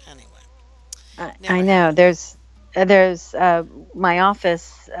in. Anyway, I never know. happened. There's my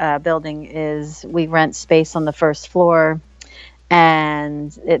office building is we rent space on the first floor,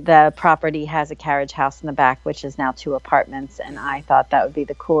 and the property has a carriage house in the back, which is now two apartments. And I Hmm. thought that would be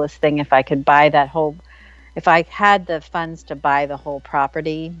the coolest thing if I could buy that whole. If I had the funds to buy the whole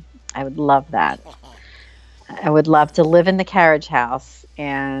property, I would love that. I would love to live in the carriage house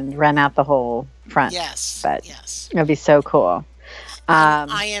and rent out the whole front, Yes, but yes. it would be so cool. And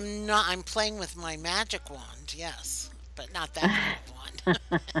Um, I am not. I'm playing with my magic wand. Yes, but not that kind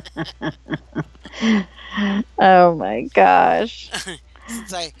of oh my gosh. wand.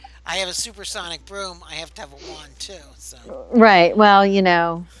 Since I have a supersonic broom, I have to have a wand too. So Right. Well,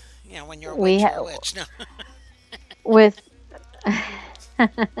 when you're a we witch, you're a ha- witch. No. with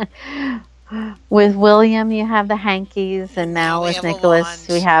with William, you have the hankies, and And now now we with have a Nicholas,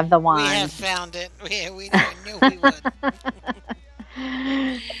 we wand. have the We have wand. found it. We knew we would.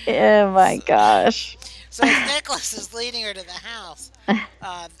 Oh my So, gosh. so as Nicholas is leading her to the house,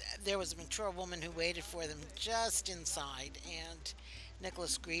 there was a mature woman who waited for them just inside, and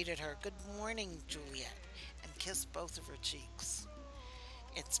Nicholas greeted her, "Good morning, Juliet," and kissed both of her cheeks.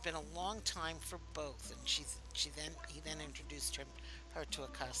 It's been a long time for both, and he then introduced her to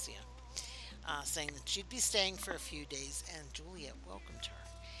Acacia, saying that she'd be staying for a few days, and Juliet welcomed her.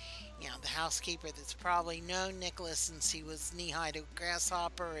 The housekeeper that's probably known Nicholas since he was knee high to a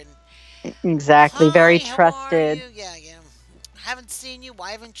grasshopper, and Exactly. Very hi, how are trusted. you? Yeah, yeah. Haven't seen you.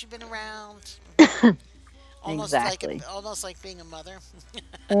 Why haven't you been around? Hmm. Exactly. Almost like being a mother.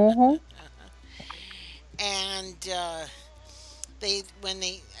 Hmm. And they when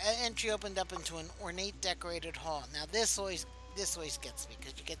the entry opened up into an ornate decorated hall. Now this always gets me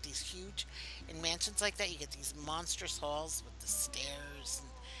because you get these huge in mansions like that. You get these monstrous halls with the stairs and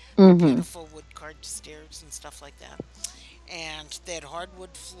the Hmm. beautiful wood carved stairs and stuff like that. And they had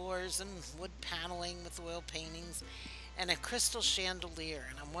hardwood floors and wood paneling with oil paintings and a crystal chandelier.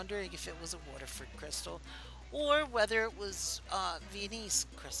 And I'm wondering if it was a Waterford crystal or whether it was Viennese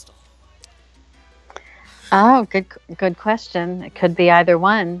crystal. Oh, good question. It could be either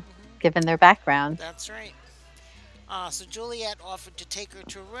one, Hmm. given their background. That's right. So Juliet offered to take her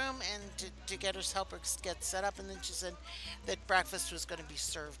to a room and to get her help her get set up, and then she said that breakfast was going to be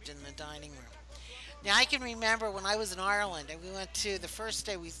served in the dining room. Now I can remember when I was in Ireland and we went to the first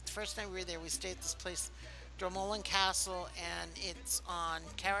night we were there, we stayed at this place, Dromoland Castle, and it's on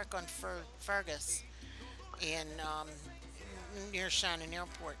Carrick on Fergus in near Shannon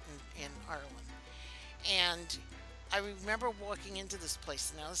Airport in Ireland. And I remember walking into this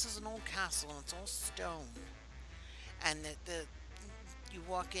place. Now this is an old castle and it's all stone, and the you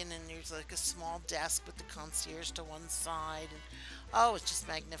walk in and there's like a small desk with the concierge to one side, and oh, it's just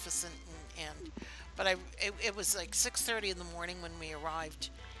magnificent. And but it was like 6:30 in the morning when we arrived,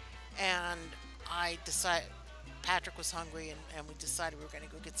 and I decided Patrick was hungry, and we decided we were going to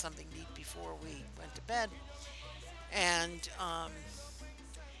go get something to eat before we went to bed. And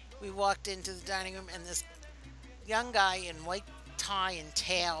we walked into the dining room, and this young guy in white tie and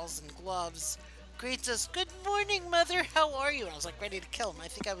tails and gloves greets us. Good morning, mother. How are you? And I was like ready to kill him. I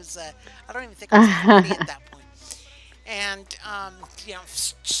think I was. I don't even think I was 40 at that point. And you know,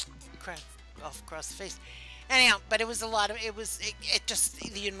 crack off across the face. Anyhow, but it was a lot of it was it just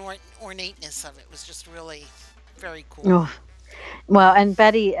the ornateness of it was just really very cool. Oh, well, and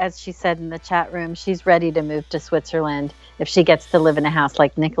Betty, as she said in the chat room, she's ready to move to Switzerland if she gets to live in a house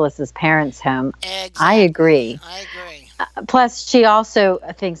like Nicholas's parents' home. I Exactly, agree. I agree. Plus, she also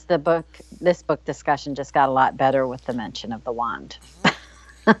thinks this book discussion just got a lot better with the mention of the wand.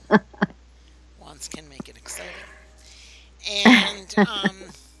 Wands can make it exciting. And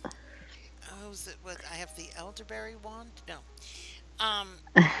what was it? What I have the elderberry wand? No. Um,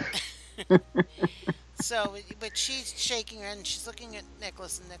 so, but she's shaking her head and she's looking at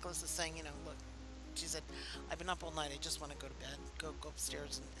Nicholas, and Nicholas is saying, you know, look. She said, "I've been up all night. I just want to go to bed. Go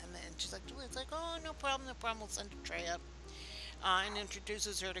upstairs." And then she's like, Juliet's like, "Oh, no problem, no problem. We'll send a tray up." And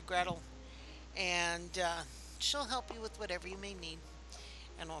introduces her to Gretel, and she'll help you with whatever you may need.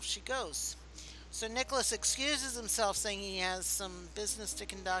 And off she goes. So Nicholas excuses himself, saying he has some business to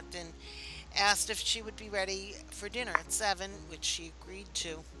conduct, and asked if she would be ready for dinner at 7, which she agreed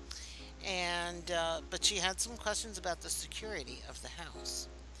to. And but she had some questions about the security of the house.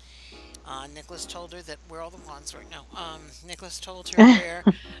 Nicholas told her that where all the wands were. No, Nicholas told her where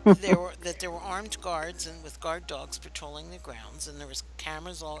there were armed guards and with guard dogs patrolling the grounds, and there was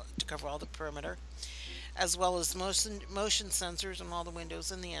cameras all to cover all the perimeter, as well as motion sensors on all the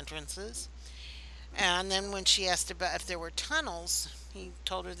windows and the entrances. And then when she asked about if there were tunnels, he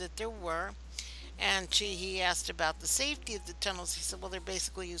told her that there were. And he asked about the safety of the tunnels. He said, well, they're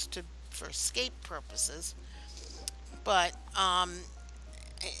basically used for escape purposes. But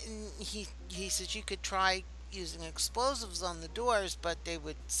he said you could try using explosives on the doors, but they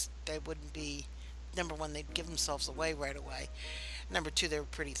wouldn't be. Number one, they'd give themselves away right away. Number two, they were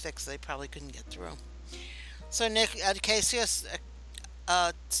pretty thick, so they probably couldn't get through. So Nick Cassius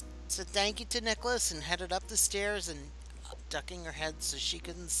said thank you to Nicholas and headed up the stairs and ducking her head so she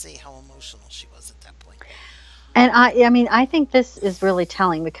couldn't see how emotional she was at that point. And I mean, I think this is really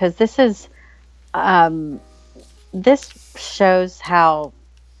telling because um, this shows how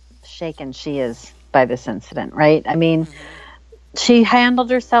shaken she is by this incident, right? I mean, she handled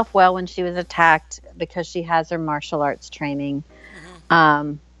herself well when she was attacked because she has her martial arts training.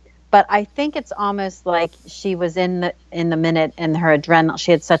 Mm-hmm. But I think it's almost like she was in the minute and her adrenaline.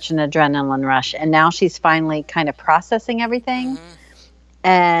 She had such an adrenaline rush, and now she's finally kind of processing everything. Mm-hmm.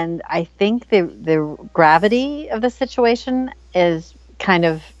 And I think the gravity of the situation is kind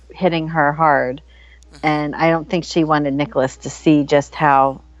of hitting her hard. Mm-hmm. And I don't think she wanted Nicholas to see just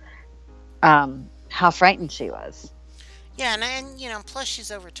how frightened she was. Yeah, and you know, plus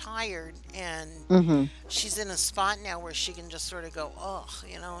she's overtired, and Mm-hmm. she's in a spot now where she can just sort of go, oh,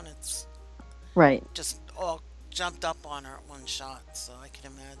 you know, and it's Right. just all jumped up on her at one shot. So I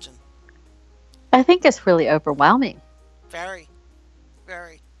can imagine. I think it's really overwhelming. Very,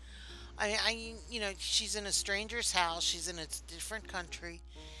 very. You know, she's in a stranger's house. She's in a different country.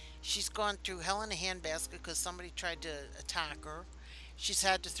 She's gone through hell in a handbasket because somebody tried to attack her. She's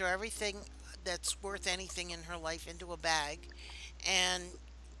had to throw everything that's worth anything in her life into a bag and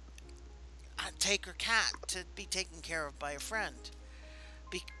take her cat to be taken care of by a friend.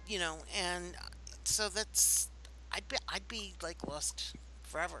 You know, and so that's I'd be like lost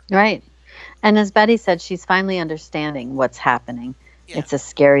forever. Right. And as Betty said, she's finally understanding what's happening. Yeah, It's a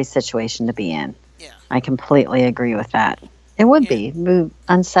scary situation to be in. yeah, I completely agree with that. It would yeah. be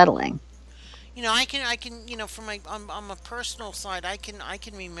unsettling. You know, I can, you know, from on my personal side, I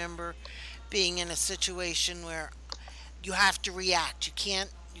can remember being in a situation where you have to react. You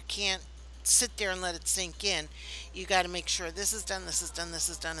can't sit there and let it sink in. You got to make sure this is done, this is done, this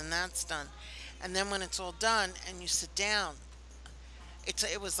is done, and that's done. And then when it's all done and you sit down,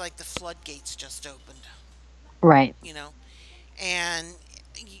 it was like the floodgates just opened, Right. you know, and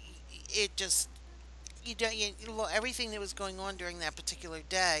it just you don't everything that was going on during that particular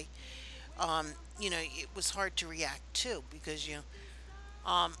day. You know, it was hard to react to because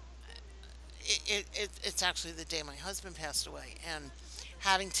um, it's actually the day my husband passed away, and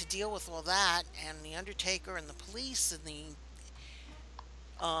having to deal with all that, and the undertaker, and the police, and the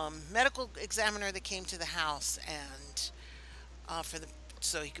medical examiner that came to the house, and for the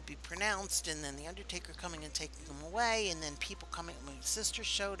so he could be pronounced, and then the undertaker coming and taking him away, and then people coming. My sister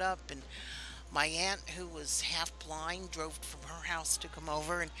showed up, and my aunt, who was half blind, drove from her house to come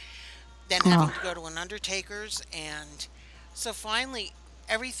over, and then having Oh, to go to an undertaker's, and so finally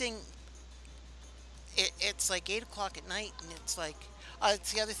everything. It's like 8 o'clock at night, and it's like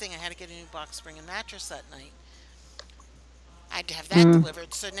it's the other thing. I had to get a new box spring and mattress that night, I had to have that Mm.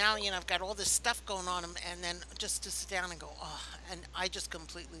 delivered. So now, I've got all this stuff going on, and then just to sit down and go, oh, and I just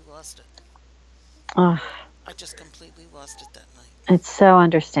completely lost it. Ugh, I just completely lost it that night. it's so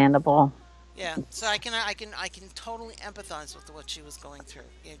understandable. Yeah, so I can totally empathize with what she was going through.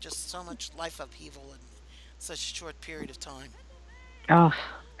 Just so much life upheaval in such a short period of time. Oh,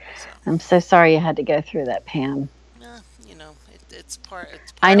 So, I'm so sorry you had to go through that, Pam. yeah, it's part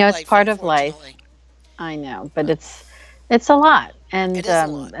it's I part of know it's life, part of life. unfortunately. I know, but But it's a lot. it And is a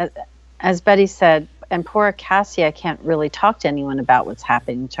lot. as Betty said, and poor Cassia can't really talk to anyone about what's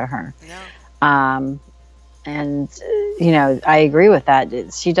happening to her. No, Um, and I agree with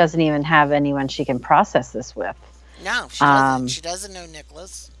that. She doesn't even have anyone she can process this with. no, she doesn't. Um, She doesn't know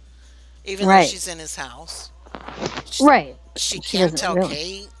Nicholas, even though right, she's in his house. She, right. she She can't doesn't tell really.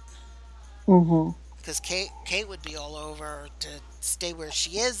 Kate Hmm. because Kate would be all over to stay where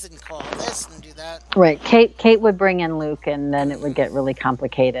she is and call this and do that. Right. Kate would bring in Luke, and then it would get really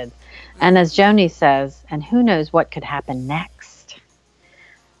complicated. And Hmm. as Joni says, and who knows what could happen next?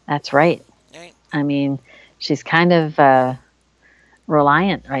 That's right. Right, I mean, she's kind of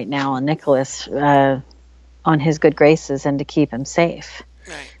reliant right now on Nicholas, on his good graces, and to keep him safe.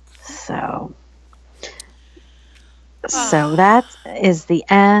 right. So, so Ah, that is the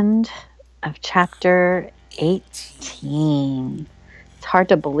end of chapter 18. 18. It's hard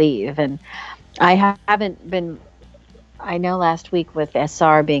to believe, and I haven't been. I know last week with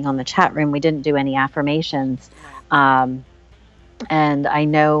SR being on the chat room, we didn't do any affirmations. Right. Um, and I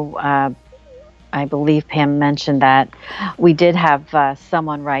know, I believe Pam mentioned that we did have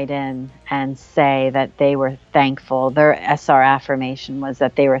someone write in and say that they were thankful. Their SR affirmation was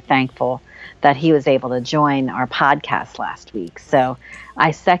that they were thankful that he was able to join our podcast last week. Right. So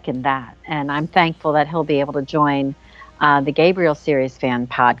I second that. And I'm thankful that he'll be able to join the Gabriel Series Fan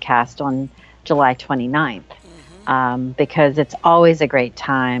podcast on July 29th, Hmm. because it's always a great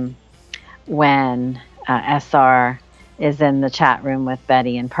time when SR is in the chat room with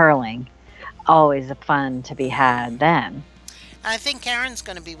Betty and Perling. Always a fun to be had then. I think Karen's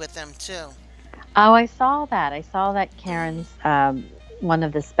going to be with them too. Oh, I saw that. I saw that Karen's one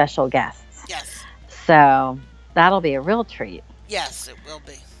of the special guests. Yes. So that'll be a real treat. Yes, it will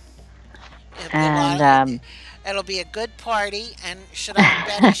be. It'll be a lot. And It'll be a good party. And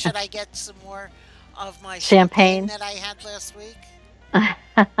Betty, should I get some more of my champagne champagne. that I had last week?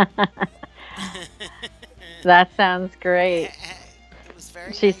 That sounds great. It was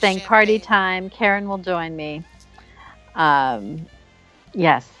very She's nice saying party champagne. time. Karen will join me. Um,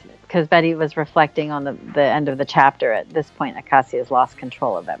 yes, because Betty was reflecting on the end of the chapter. At this point, Acacia has lost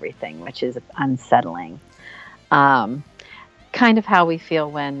control of everything, which is unsettling. Um, kind of how we feel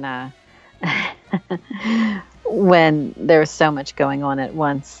when when there's so much going on at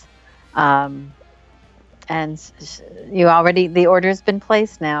once. Um, and the order's been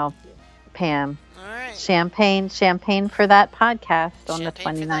placed now, Pam. All right. Champagne for that podcast on the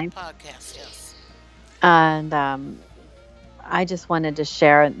Champagne for that 29th. podcast. Yes. And I just wanted to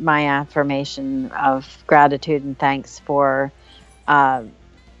share my affirmation of gratitude and thanks for uh,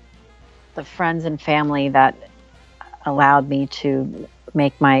 the friends and family that allowed me to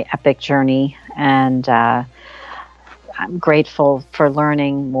make my epic journey. And I'm grateful for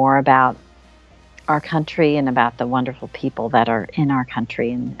learning more about our country and about the wonderful people that are in our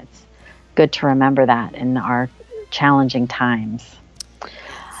country. And it's good to remember that in our challenging times.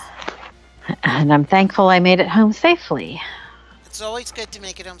 Yes. And I'm thankful I made it home safely. It's always good to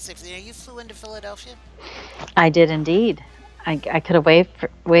make it home safely. Now, you flew into Philadelphia? I did indeed. I could have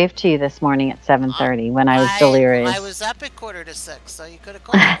waved to you this morning at I, 7:30 when I was I delirious. was up at 5:45, so you could have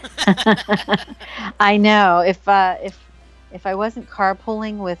called. I know if I wasn't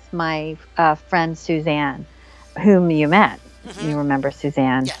carpooling with my friend Suzanne, whom you met, Hmm. you remember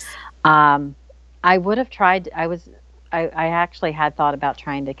Suzanne. Yes. Um, I would have tried. I actually had thought about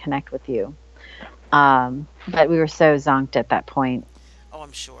trying to connect with you, but we were so zonked at that point. Oh,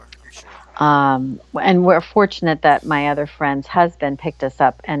 I'm sure. I'm sure. And we're fortunate that my other friend's husband picked us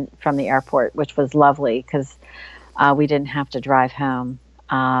up and from the airport, which was lovely because we didn't have to drive home.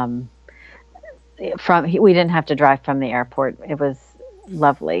 We didn't have to drive from the airport. It was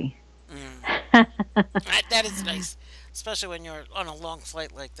lovely. Mm. That is nice, especially when you're on a long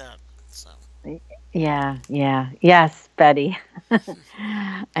flight like that. So, Yeah, yeah. Yes, Betty.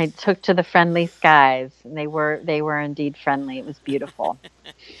 I took to the friendly skies, and they were indeed friendly. It was beautiful.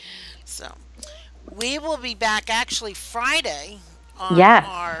 so we will be back actually Friday on Yes.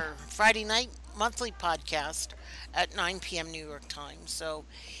 our Friday night monthly podcast at 9 p.m. New York time. So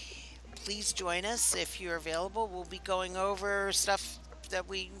please join us if you're available. We'll be going over stuff that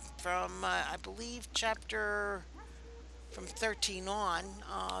we from I believe chapter from 13 on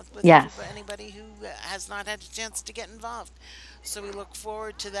with Yes. anybody who has not had a chance to get involved. So we look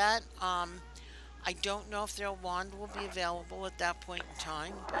forward to that. I don't know if their wand will be available at that point in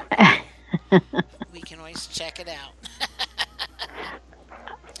time, but we can always check it out.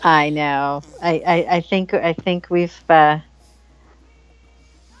 I know. I think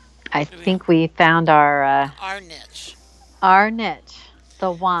I We- think we found Our niche, our niche,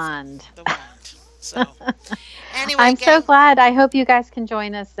 the wand. the wand. So anyway, I'm so gang. glad. I hope you guys can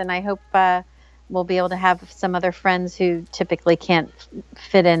join us, and I hope we'll be able to have some other friends who typically can't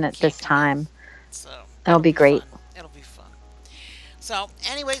fit in at Can't this come in. time. So That'll that'll be be great. fun. It'll be fun. So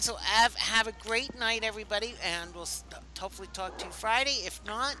anyway, so have a great night, everybody, and we'll hopefully talk to you Friday. If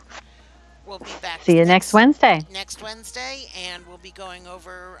not, we'll be back See you next next Wednesday. next Wednesday, and we'll be going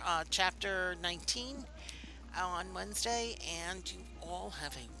over chapter 19 on Wednesday. And you all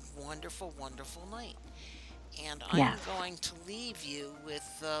have a wonderful, wonderful night. And I am Yes. going to leave you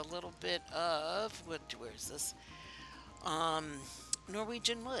with a little bit of where's this? Um,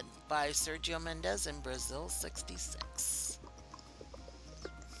 Norwegian Wood by Sergio Mendes in Brazil 66.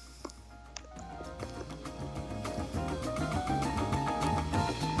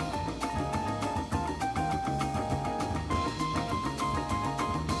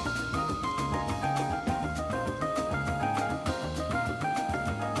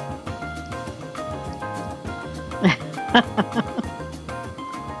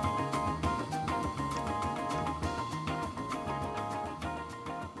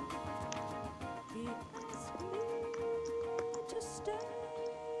 He asked me to stay,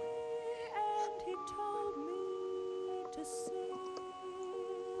 and he told me to sit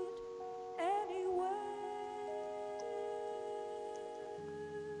anywhere.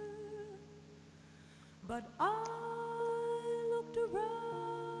 But I looked around